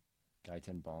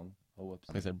 Gaëtan Bong. Oh, whoops.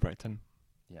 I said Brighton.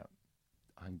 Yeah.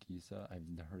 Anguissa, I've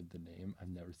heard the name. I've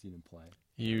never seen him play.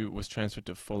 He was transferred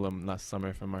to Fulham last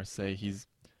summer from Marseille. He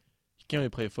can't really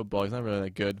play football. He's not really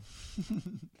that good.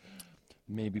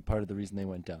 Maybe part of the reason they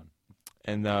went down.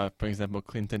 And for example,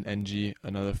 Clinton Ng,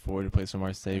 another forward who plays for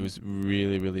Marseille, was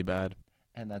really, really bad.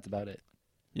 And that's about it.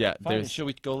 Yeah, Fine. Should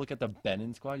we go look at the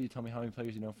Benin squad? You tell me how many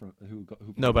players you know from who.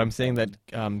 No, but I'm saying that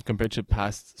compared to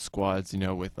past squads,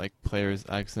 with like players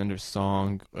Alexander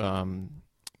Song,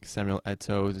 Samuel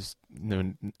Eto'o, just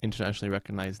internationally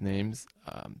recognized names,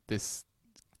 this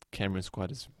Cameroon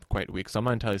squad is quite weak. So I'm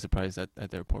not entirely surprised at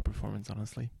their poor performance,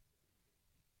 honestly.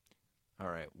 All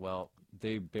right. Well,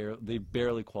 they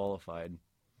barely qualified.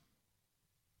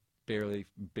 Barely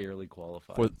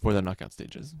qualified for the knockout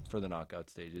stages. For the knockout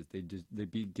stages, they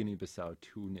beat Guinea-Bissau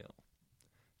 2-0.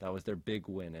 That was their big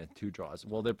win at 2 draws.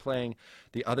 Well, they're playing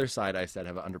the other side. I said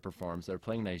have underperformed. They're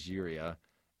playing Nigeria,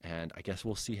 and I guess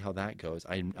we'll see how that goes.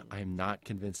 I'm not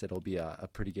convinced it'll be a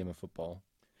pretty game of football.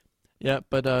 Yeah,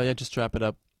 but just to wrap it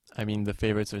up. I mean, the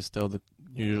favorites are still the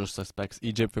usual suspects.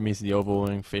 Egypt for me is the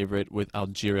overwhelming favorite, with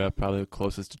Algeria probably the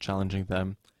closest to challenging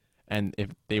them. And if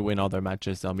they win all their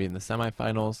matches, they'll be in the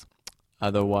semifinals.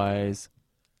 Otherwise,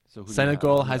 So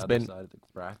Senegal has been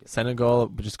Senegal,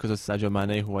 just because of Sadio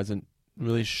Mane, who hasn't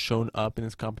really shown up in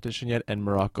this competition yet, and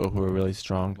Morocco, who are really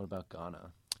strong. What about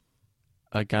Ghana?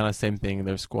 Ghana, same thing.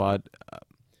 Their squad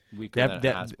Weaker than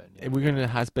it has been. Yeah. weaker than it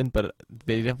has been, but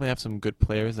they definitely have some good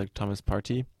players like Thomas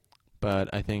Partey.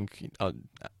 But I think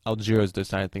Algeria is the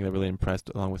side I think they're really impressed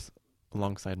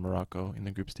alongside Morocco in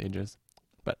the group stages.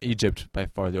 But Egypt by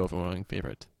far the overwhelming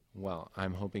favorite. Well,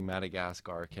 I'm hoping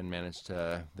Madagascar can manage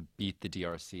to beat the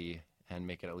DRC and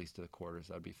make it at least to the quarters.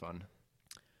 That would be fun.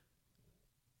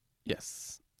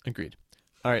 Yes, agreed.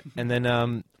 All right, and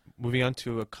then moving on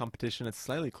to a competition that's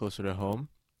slightly closer to home,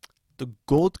 the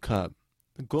Gold Cup.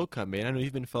 The Gold Cup, man. I know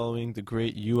you've been following the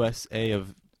great USA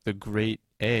of the Great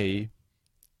A.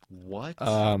 What?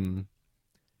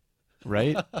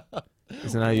 Right?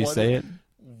 Isn't that how you say it?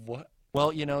 What?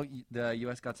 Well, the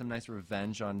U.S. got some nice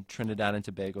revenge on Trinidad and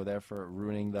Tobago there for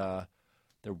ruining their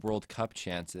World Cup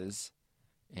chances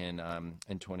in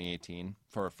 2018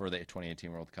 for the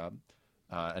 2018 World Cup.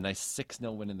 A nice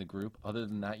 6-0 win in the group. Other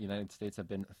than that, United States have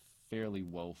been fairly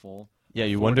woeful. Yeah,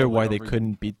 you wonder why they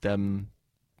couldn't beat them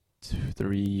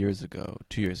 2 years ago.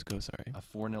 Sorry. A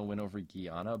 4-0 win over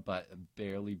Guyana, but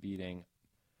barely beating.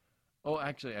 Oh,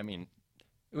 actually, I mean,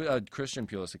 Christian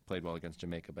Pulisic played well against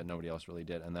Jamaica, but nobody else really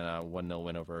did. And then a 1-0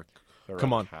 win over Curacao.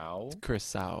 Come on,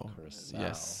 Curacao.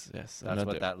 Yes. That's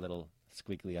what that little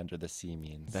squiggly under the sea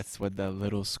means. That's what that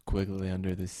little squiggly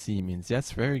under the sea means.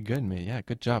 Yes, very good, mate. Yeah,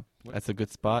 good job. That's a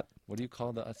good spot. What do you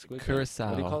call a squiggly? Curacao.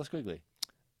 What do you call a squiggly?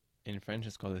 In French,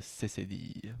 it's called a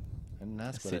city. I didn't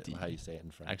ask how you say it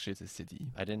in French. Actually, it's a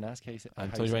city. I didn't ask how you say it.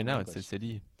 I'm telling you right now, it's a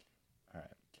city. All right.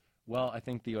 Well, I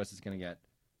think the U.S. is going to get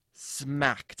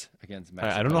smacked against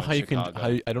Mexico. I don't know how you can.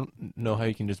 I don't know how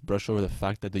you can just brush over the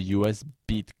fact that the U.S.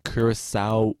 beat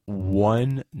Curacao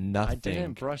 1-0. I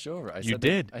didn't brush over. You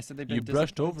did. I said they've been. You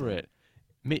brushed over it.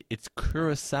 Mate, it's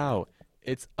Curacao.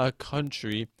 It's a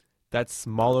country that's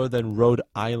smaller than Rhode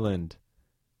Island.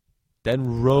 I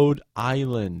didn't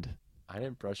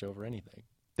brush over anything.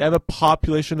 They have a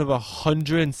population of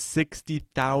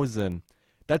 160,000.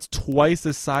 That's twice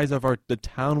the size of the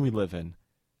town we live in.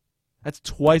 That's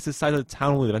twice the size of the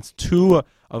town we live in. That's 2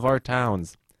 of our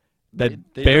towns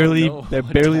that barely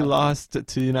lost to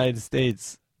the United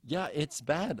States. Yeah, it's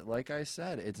bad. Like I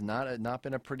said, it's not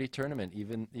been a pretty tournament.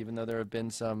 Even though there have been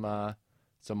some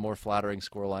more flattering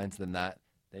score lines than that,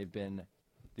 the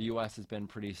U.S. has been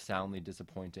pretty soundly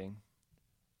disappointing.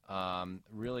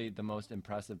 Really, the most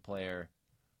impressive player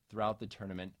throughout the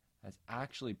tournament has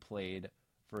actually played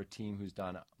for a team who's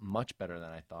done much better than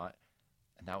I thought,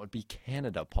 and that would be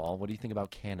Canada, Paul. What do you think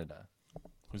about Canada?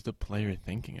 Who's the player you're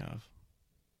thinking of?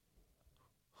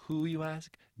 Who, you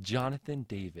ask? Jonathan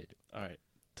David. All right.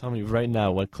 Tell me right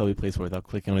now what club he plays for without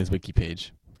clicking on his wiki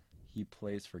page. He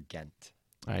plays for Ghent.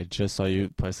 I just saw you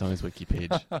post on his wiki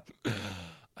page.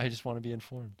 I just want to be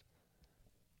informed.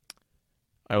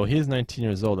 All right, well, he is 19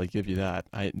 years old. I give you that.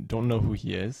 I don't know who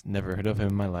he is. Never heard of him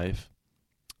in my life.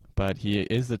 But he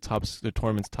is the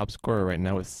tournament's top scorer right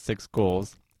now with 6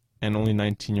 goals and only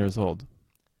 19 years old.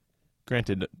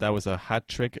 Granted, that was a hat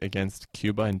trick against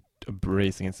Cuba and a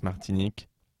brace against Martinique.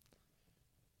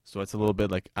 So it's a little bit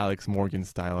like Alex Morgan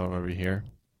style over here.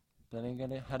 Then he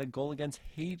had a goal against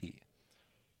Haiti.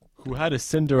 Who had a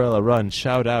Cinderella run.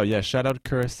 Shout out. Yeah, shout out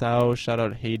Curacao. Shout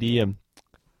out Haiti.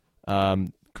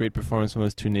 Great performance from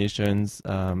those 2 nations.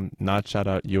 Not shout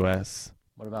out U.S.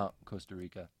 What about Costa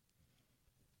Rica?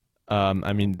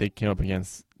 I mean, they came up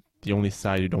against the only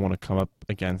side you don't want to come up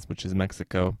against, which is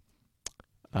Mexico.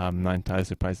 Not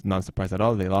surprised at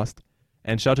all. They lost.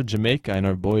 And shout out to Jamaica and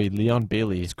our boy Leon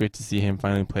Bailey. It's great to see him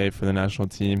finally play for the national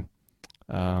team.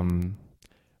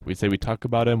 We say we talk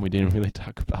about him. We didn't really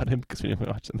talk about him because we didn't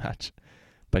really watch the match.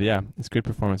 But yeah, it's great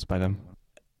performance by them.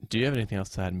 Do you have anything else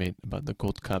to add, mate, about the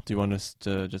Gold Cup? Do you want us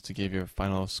to give your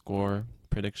final score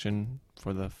prediction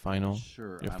for the final?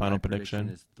 Sure. Your final my prediction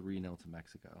is 3-0 to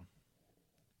Mexico.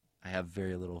 I have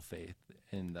very little faith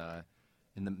in the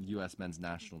U.S. men's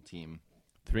national team.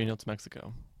 3-0 to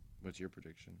Mexico. What's your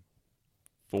prediction?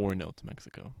 4-0 to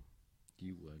Mexico.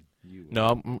 You would.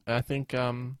 No, I think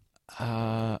I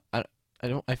feel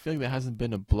like there hasn't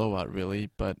been a blowout really,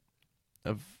 but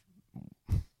I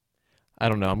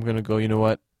don't know. I'm gonna go. You know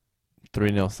what?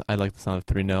 3-0. I like the sound of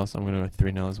 3-0, so I'm gonna go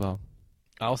 3-0 as well.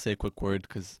 I'll say a quick word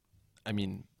because, I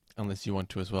mean, unless you want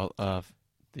to as well, of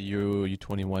the Euro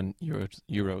U21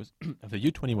 Euros of the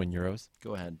U21 Euros.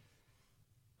 Go ahead.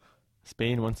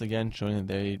 Spain once again showing that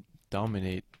they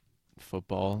dominate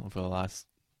football over the last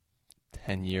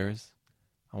 10 years.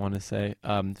 I want to say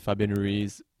Fabian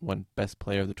Ruiz won Best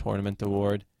Player of the Tournament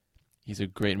award. He's a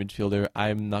great midfielder.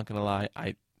 I'm not gonna lie,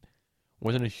 I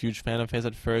wasn't a huge fan of his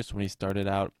at first when he started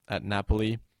out at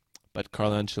Napoli, but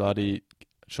Carlo Ancelotti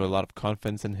showed a lot of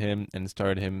confidence in him and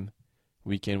started him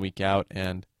week in, week out,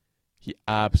 and he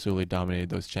absolutely dominated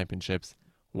those championships.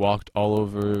 Walked all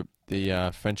over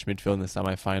the French midfield in the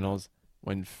semifinals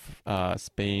when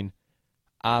Spain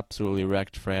absolutely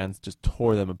wrecked France, just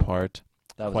tore them apart.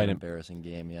 That was Quite an embarrassing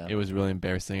game, yeah. It was really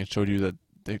embarrassing. It showed you that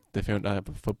the different type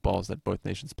of footballs that both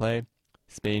nations play.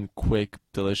 Spain, quick,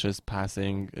 delicious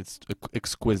passing. It's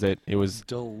exquisite. It was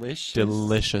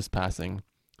delicious passing.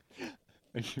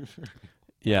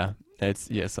 Yeah, it's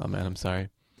ESL, man. I'm sorry.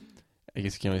 I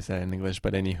guess you can't really say it in English,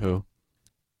 but anywho.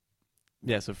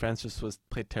 Yeah, so France just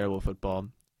played terrible football.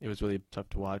 It was really tough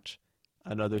to watch.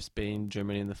 Another Spain,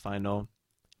 Germany in the final.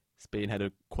 Spain had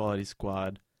a quality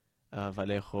squad.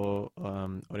 Vallejo,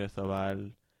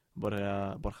 Oyarzabal,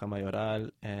 Borja Mayoral,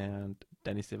 and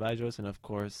Dani Ceballos, and of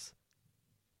course,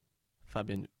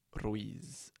 Fabian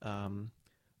Ruiz.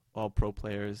 All pro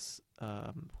players,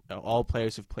 all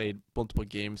players who've played multiple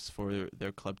games for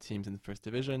their club teams in the first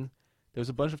division. There was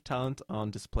a bunch of talent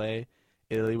on display.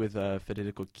 Italy with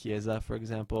Federico Chiesa, for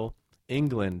example.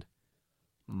 England,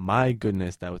 my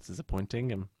goodness, that was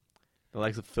disappointing. And the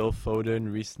likes of Phil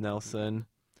Foden, Reece Nelson.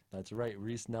 That's right,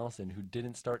 Reece Nelson, who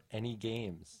didn't start any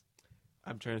games.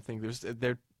 I'm trying to think.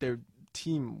 Their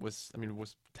team was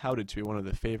touted to be one of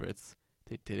the favorites.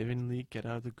 They didn't even get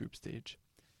out of the group stage.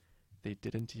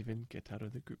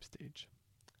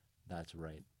 That's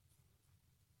right.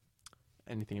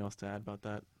 Anything else to add about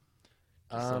that?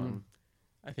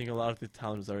 I think a lot of the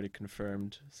talent was already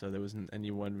confirmed, so there wasn't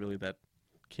anyone really that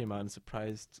came out and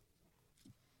surprised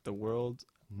the world.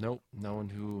 Nope, no one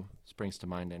who springs to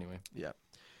mind anyway. Yeah.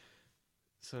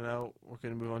 So now we're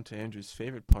going to move on to Andrew's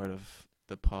favorite part of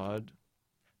the pod.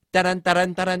 Dun,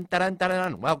 dun, dun, dun, dun,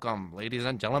 dun. Welcome, ladies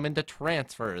and gentlemen, to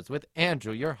Transfers with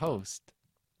Andrew, your host.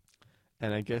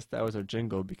 And I guess that was our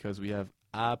jingle because we have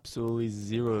absolutely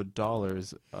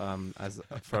 $0 as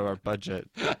for our budget.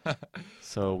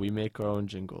 So we make our own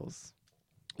jingles.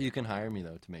 You can hire me,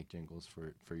 though, to make jingles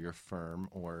for your firm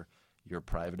or your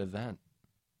private event.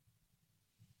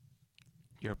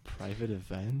 Your private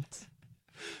event?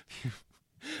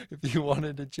 If you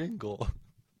wanted a jingle.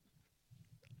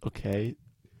 Okay.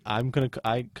 I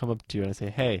come up to you and I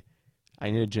say, hey, I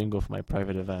need a jingle for my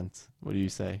private event. What do you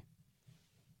say?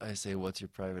 I say, what's your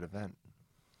private event?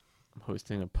 I'm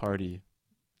hosting a party.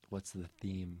 What's the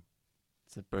theme?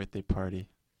 It's a birthday party.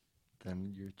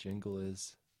 Then your jingle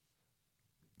is,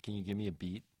 can you give me a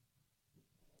beat?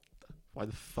 Why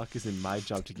the fuck is it my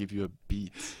job to give you a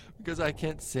beat? Because I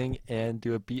can't sing and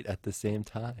do a beat at the same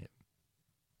time.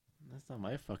 That's not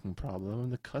my fucking problem.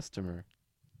 I'm the customer.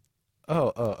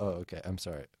 Oh, okay. I'm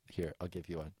sorry. Here, I'll give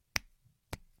you one.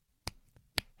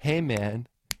 Hey, man,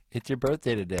 it's your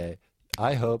birthday today.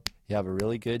 I hope you have a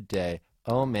really good day.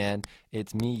 Oh, man,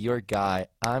 it's me, your guy.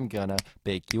 I'm gonna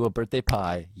bake you a birthday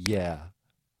pie. Yeah.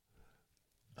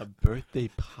 A birthday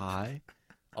pie?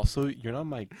 Also, you're not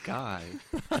my guy.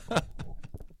 I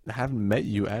haven't met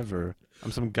you ever.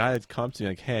 I'm some guy that's come to me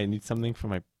like, hey, I need something for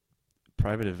my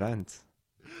private event.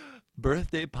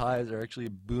 Birthday pies are actually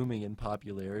booming in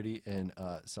popularity in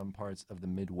some parts of the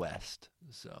Midwest.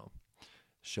 So,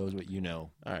 shows what you know.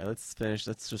 All right, let's finish.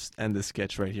 Let's just end the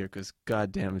sketch right here because,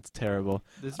 goddamn, it's terrible.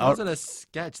 This wasn't a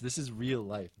sketch. This is real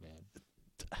life, man.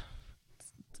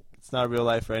 It's not real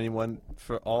life for anyone.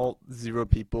 For all 0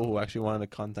 people who actually wanted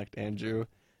to contact Andrew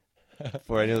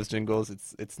for any of those jingles,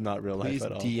 it's not real life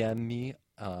at all. Please DM me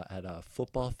at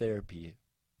Football Therapy.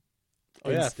 Oh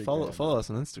yeah, follow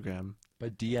us on Instagram.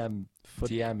 But DM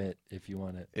it if you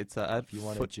want it. It's if you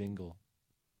want a jingle.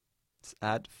 It's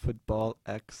at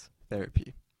FootballX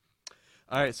Therapy.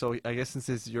 All right, so I guess since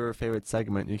it's your favorite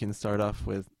segment, you can start off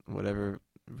with whatever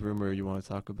rumor you want to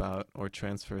talk about or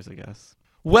transfers, I guess.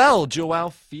 Well, Joao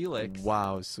Felix.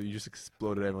 Wow, so you just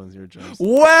exploded everyone's eardrums.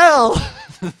 Well,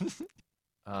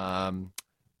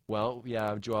 we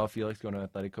have Joao Felix going to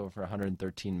Atletico for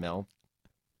 113 mil.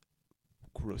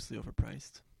 Grossly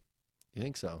overpriced. You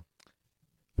think so?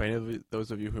 For any of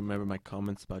those of you who remember my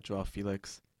comments about Joao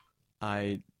Felix,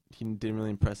 he didn't really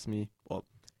impress me. Well,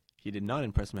 he did not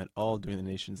impress me at all during the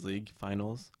Nations League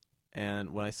finals.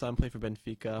 And when I saw him play for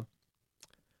Benfica,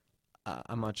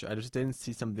 I'm not sure. I just didn't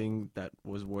see something that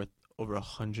was worth over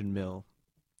 100 mil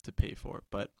to pay for.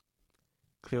 But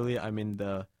clearly, I'm in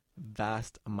the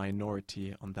vast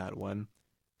minority on that one.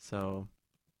 So,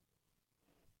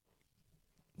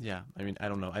 yeah, I mean, I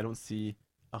don't know. I don't see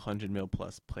a 100 mil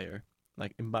plus player.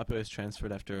 Like, Mbappe is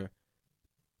transferred after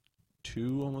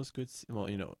 2 almost good,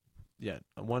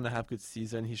 1.5 good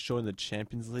season. He's shown the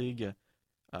Champions League,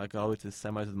 got all the way to the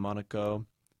semis with Monaco,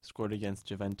 scored against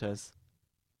Juventus.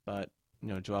 But,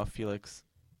 Joao Felix,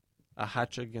 a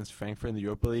hat-trick against Frankfurt in the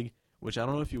Europa League, which I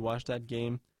don't know if you watched that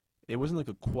game. It wasn't like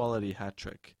a quality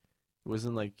hat-trick. It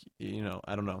wasn't like,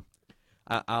 I don't know.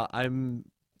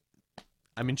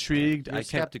 I'm intrigued. You're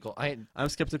skeptical. I'm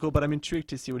skeptical, but I'm intrigued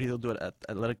to see what he'll do at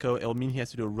Atletico. It'll mean he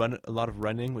has to do a lot of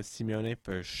running with Simeone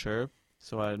for sure.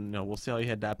 So I don't know. We'll see how he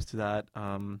adapts to that.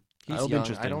 He's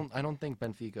young. I don't think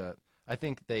Benfica. I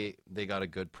think they got a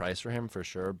good price for him for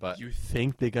sure. But you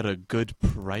think they got a good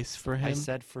price for him? I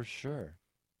said for sure.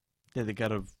 Yeah, they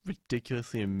got a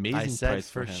ridiculously amazing price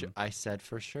for him. I said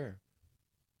for sure.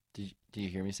 Do you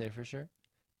hear me say for sure?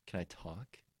 Can I talk?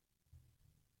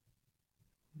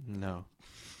 No.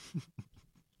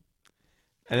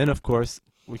 And then, of course,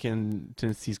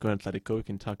 since he's going to Atletico, we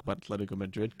can talk about Atletico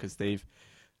Madrid because they've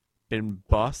been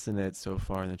bossing it so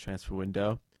far in the transfer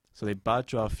window. So they bought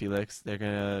Joao Felix. They're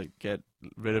going to get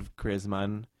rid of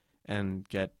Griezmann and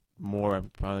get more,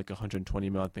 probably like 120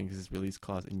 mil, I think is his release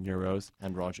clause in euros.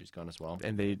 And Rodri's gone as well.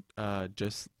 And they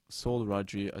just sold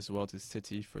Rodri as well to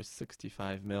City for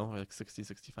 65 mil, or like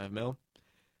 65 mil.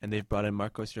 And they've brought in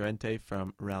Marcos Llorente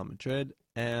from Real Madrid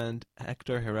and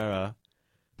Hector Herrera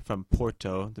from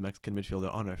Porto, the Mexican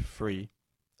midfielder, on a free,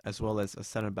 as well as a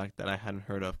center back that I hadn't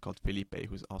heard of called Felipe,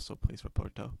 who's also plays for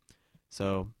Porto.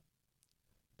 So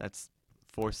that's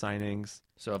 4 signings.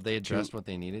 So have they addressed what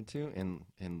they needed to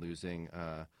in losing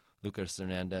Lucas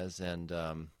Hernandez and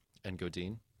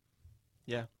Godin?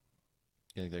 Yeah.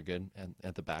 You think they're good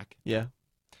at the back? Yeah.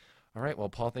 All right. Well,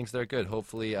 Paul thinks they're good.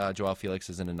 Hopefully, Joao Felix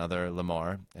isn't another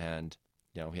Lamar, and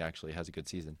he actually has a good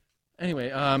season.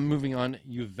 Anyway, moving on.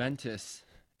 Juventus,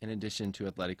 in addition to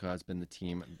Atletico, has been the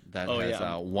team that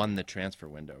has won the transfer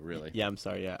window. Really. Yeah, I'm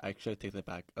sorry. Yeah, I should take that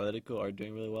back. Atletico are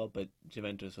doing really well, but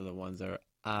Juventus are the ones that are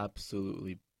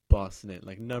absolutely bossing it.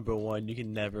 Like number one, you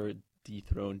can never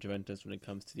dethrone Juventus when it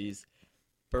comes to these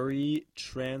free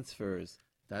transfers.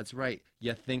 That's right.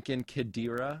 You thinking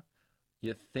Khedira?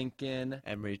 You thinking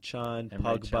Emre Can,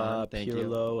 Pogba,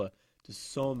 Pirlo,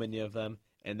 just so many of them.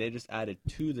 And they just added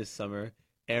 2 this summer.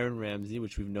 Aaron Ramsey,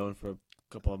 which we've known for a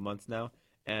couple of months now.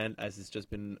 And as it's just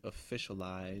been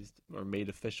made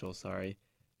official,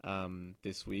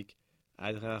 this week,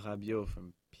 Adrien Rabiot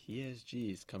from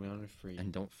PSG is coming on a free.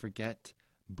 And don't forget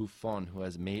Buffon,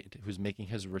 who's making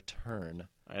his return.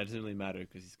 It doesn't really matter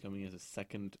because he's coming as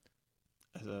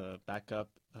a backup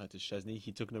to Szczesny.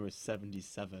 He took number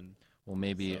 77. Well,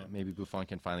 maybe Buffon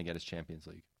can finally get his Champions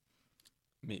League.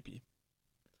 Maybe.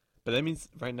 But that means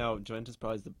right now Juventus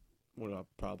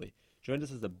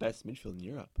Juventus is the best midfield in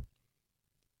Europe.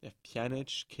 They have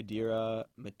Pjanic, Khedira,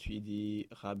 Matuidi,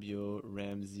 Rabiot,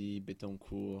 Ramsey,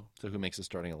 Betancourt. So who makes the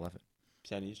starting 11?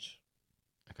 Pjanic.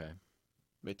 Okay.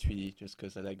 Matuidi, just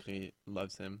because Allegri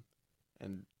loves him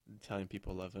and Italian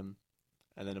people love him.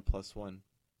 And then a +1.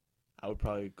 I would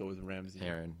probably go with Ramsey.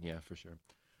 Aaron, yeah, for sure.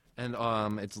 And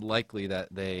it's likely that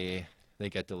they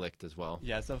get De Ligt as well.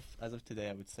 Yeah, as of today,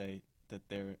 I would say that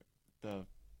they're the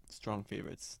strong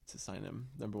favorites to sign him,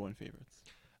 number 1 favorites.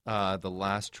 The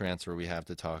last transfer we have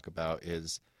to talk about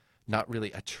is not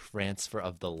really a transfer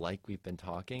of the like we've been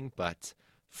talking, but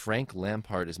Frank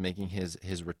Lampard is making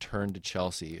his return to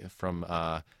Chelsea from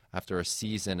after a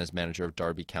season as manager of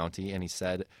Derby County, and he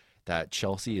said that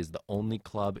Chelsea is the only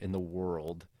club in the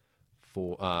world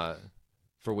for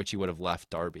which he would have left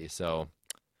Derby. So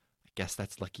I guess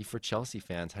that's lucky for Chelsea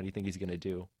fans. How do you think he's going to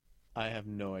do? I have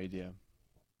no idea.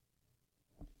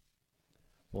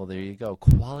 Well, there you go.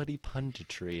 Quality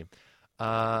punditry.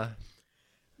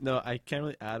 No, I can't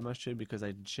really add much to it because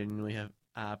I genuinely have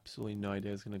absolutely no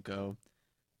idea it's going to go.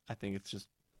 I think it's just...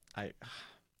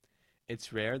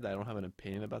 It's rare that I don't have an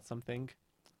opinion about something,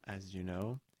 as you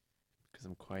know, because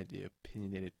I'm quite the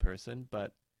opinionated person,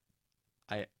 but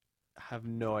I have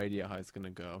no idea how it's going to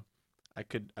go.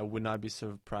 I would not be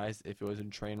surprised if it was a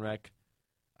train wreck.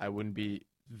 I wouldn't be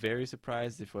very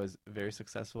surprised if it was very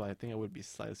successful. I think I would be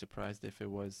slightly surprised if it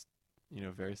was,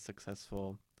 very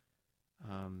successful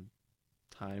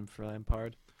time for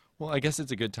Lampard. Well, I guess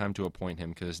it's a good time to appoint him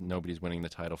because nobody's winning the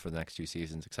title for the next 2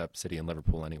 seasons except City and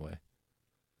Liverpool anyway.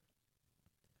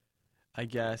 I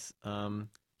guess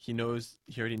he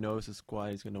already knows the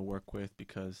squad he's going to work with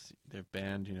because they're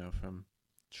banned, from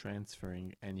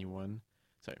transferring anyone.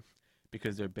 Sorry,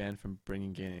 because they're banned from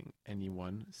bringing in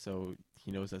anyone. So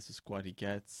he knows that's the squad he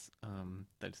gets.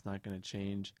 That it's not going to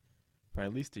change for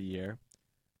at least a year.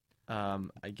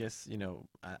 I guess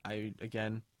I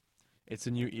again, it's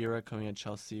a new era coming at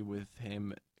Chelsea with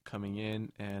him coming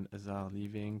in and Azar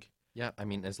leaving. Yeah, I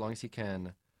mean, as long as he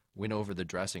can win over the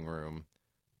dressing room,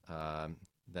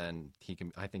 then he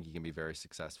can. I think he can be very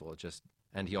successful.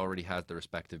 And he already has the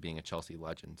respect of being a Chelsea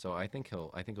legend. So I think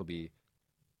he'll be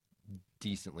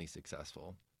decently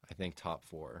successful. I think top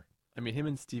 4. I mean, him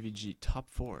and Stevie G, top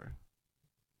 4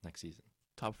 next season.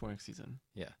 Top 4 next season.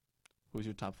 Yeah. Who's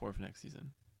your top 4 for next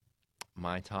season?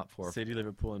 My top 4. City,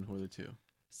 Liverpool, and who are the 2?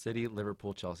 City,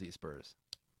 Liverpool, Chelsea, Spurs.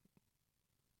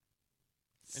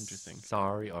 Interesting.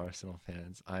 Sorry, Arsenal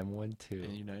fans. I'm 1-2.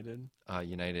 And United?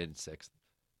 United 6th.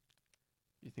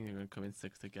 You think they're going to come in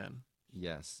 6th again?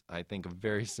 Yes. I think a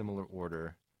very similar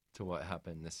order to what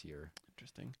happened this year.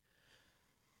 Interesting.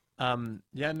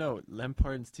 Yeah, no,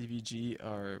 Lampard and Stevie G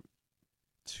are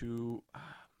 2.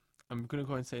 I'm gonna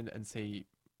go ahead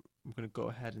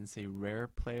and say rare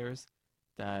players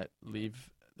that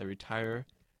retire.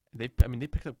 They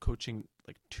picked up coaching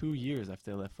like 2 years after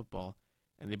they left football,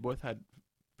 and they both had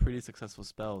pretty successful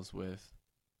spells with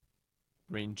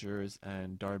Rangers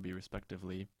and Derby,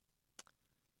 respectively.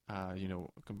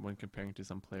 When comparing to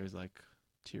some players like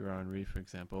Thierry Henry, for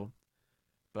example,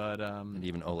 but and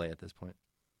even Ole at this point.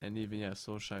 And even,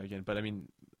 Solskjaer again. But, I mean,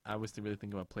 I was really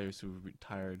thinking about players who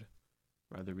retired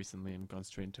rather recently and gone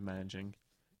straight into managing.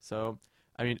 So,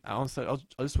 I mean, I'll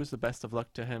just wish the best of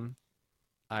luck to him.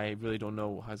 I really don't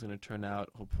know how it's going to turn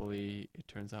out. Hopefully it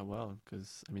turns out well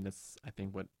because, I mean, that's, I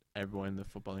think, what everyone in the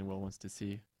footballing world wants to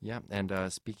see. Yeah, and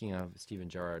speaking of Steven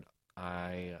Gerrard,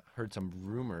 I heard some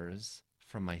rumors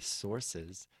from my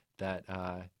sources that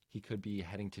he could be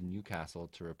heading to Newcastle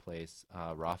to replace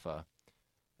Rafa.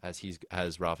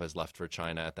 As Rafa has left for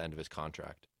China at the end of his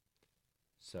contract.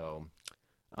 So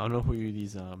I don't know who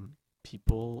these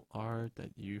people are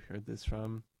that you heard this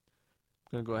from.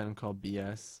 I'm gonna go ahead and call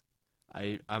BS.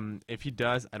 If he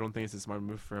does, I don't think it's a smart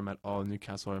move for him at all.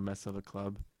 Newcastle are a mess of a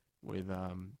club with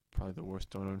probably the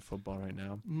worst owner in football right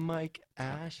now. Mike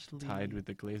Ashley. Tied with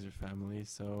the Glazer family,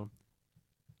 so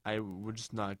I would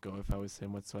just not go if I was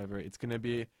him whatsoever. He's gonna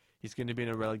be in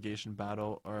a relegation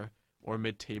battle or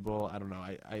mid-table. I don't know.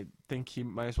 I think he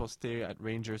might as well stay at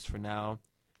Rangers for now,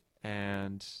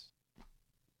 and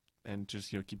just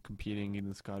keep competing in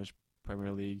the Scottish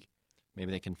Premier League.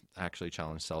 Maybe they can actually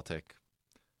challenge Celtic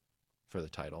for the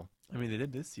title. I mean, they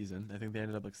did this season. I think they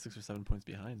ended up like 6 or 7 points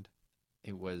behind.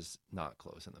 It was not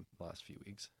close in the last few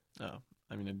weeks. Oh,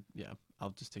 I mean, yeah. I'll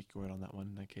just take your word on that one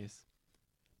in that case.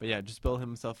 But yeah, just build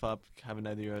himself up. Have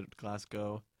another year at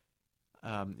Glasgow.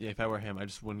 If I were him, I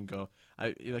just wouldn't go.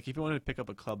 If you wanted to pick up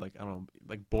a club like, I don't know,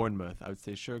 like Bournemouth, I would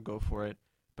say sure, go for it.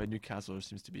 But Newcastle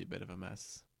seems to be a bit of a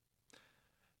mess.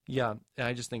 Yeah,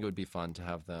 I just think it would be fun to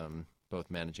have them both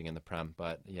managing in the Prem.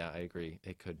 But yeah, I agree.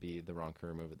 It could be the wrong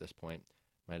career move at this point.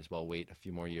 Might as well wait a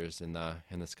few more years in the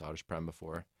Scottish Prem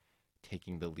before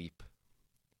taking the leap.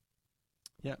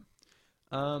 Yeah.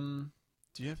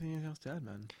 Do you have anything else to add,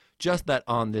 man? Just that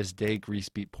on this day, Greece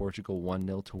beat Portugal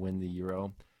 1-0 to win the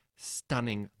Euro,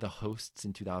 stunning the hosts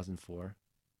in 2004.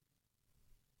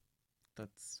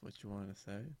 That's what you wanted to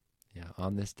say? Yeah,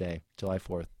 on this day, July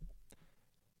 4th.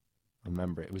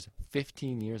 Remember, it was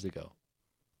 15 years ago.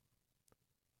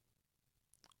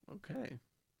 Okay.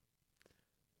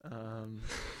 Do you have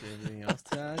anything else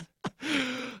to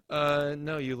add?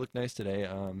 No, you look nice today.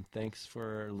 Thanks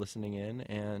for listening in,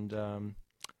 and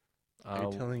are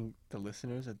you telling the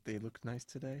listeners that they look nice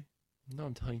today? No,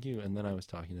 I'm telling you, and then I was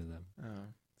talking to them. Oh.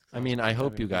 I mean, I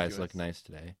hope you guys look nice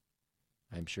today.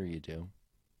 I'm sure you do.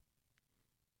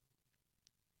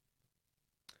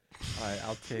 All right,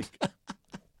 I'll take...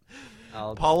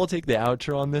 Paul will take the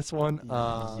outro on this one.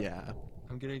 Yeah.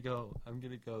 I'm gonna go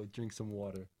drink some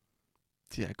water.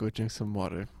 Yeah, go drink some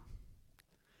water.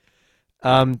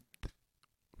 No,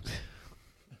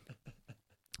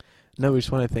 we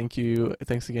just want to thank you.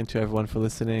 Thanks again to everyone for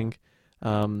listening.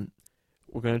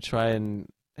 We're gonna try and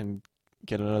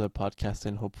get another podcast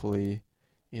in, hopefully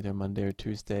either Monday or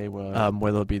Tuesday, where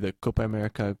there'll be the Copa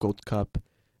America Gold Cup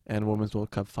and Women's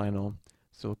World Cup final.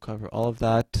 So we'll cover all of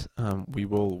that. We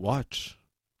will watch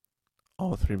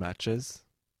all 3 matches.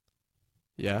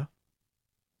 Yeah?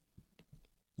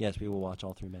 Yes, we will watch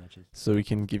all 3 matches. So we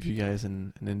can give you guys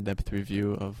an in-depth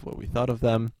review of what we thought of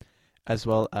them, as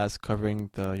well as covering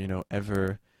the,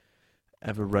 ever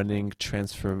running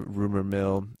transfer rumor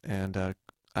mill and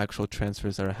actual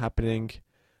transfers that are happening.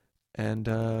 And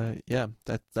yeah,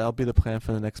 that'll be the plan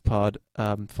for the next pod.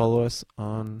 Follow us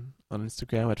on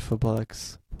Instagram at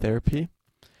FootballXTherapy.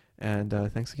 And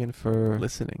thanks again for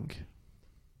listening.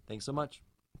 Thanks so much.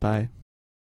 Bye.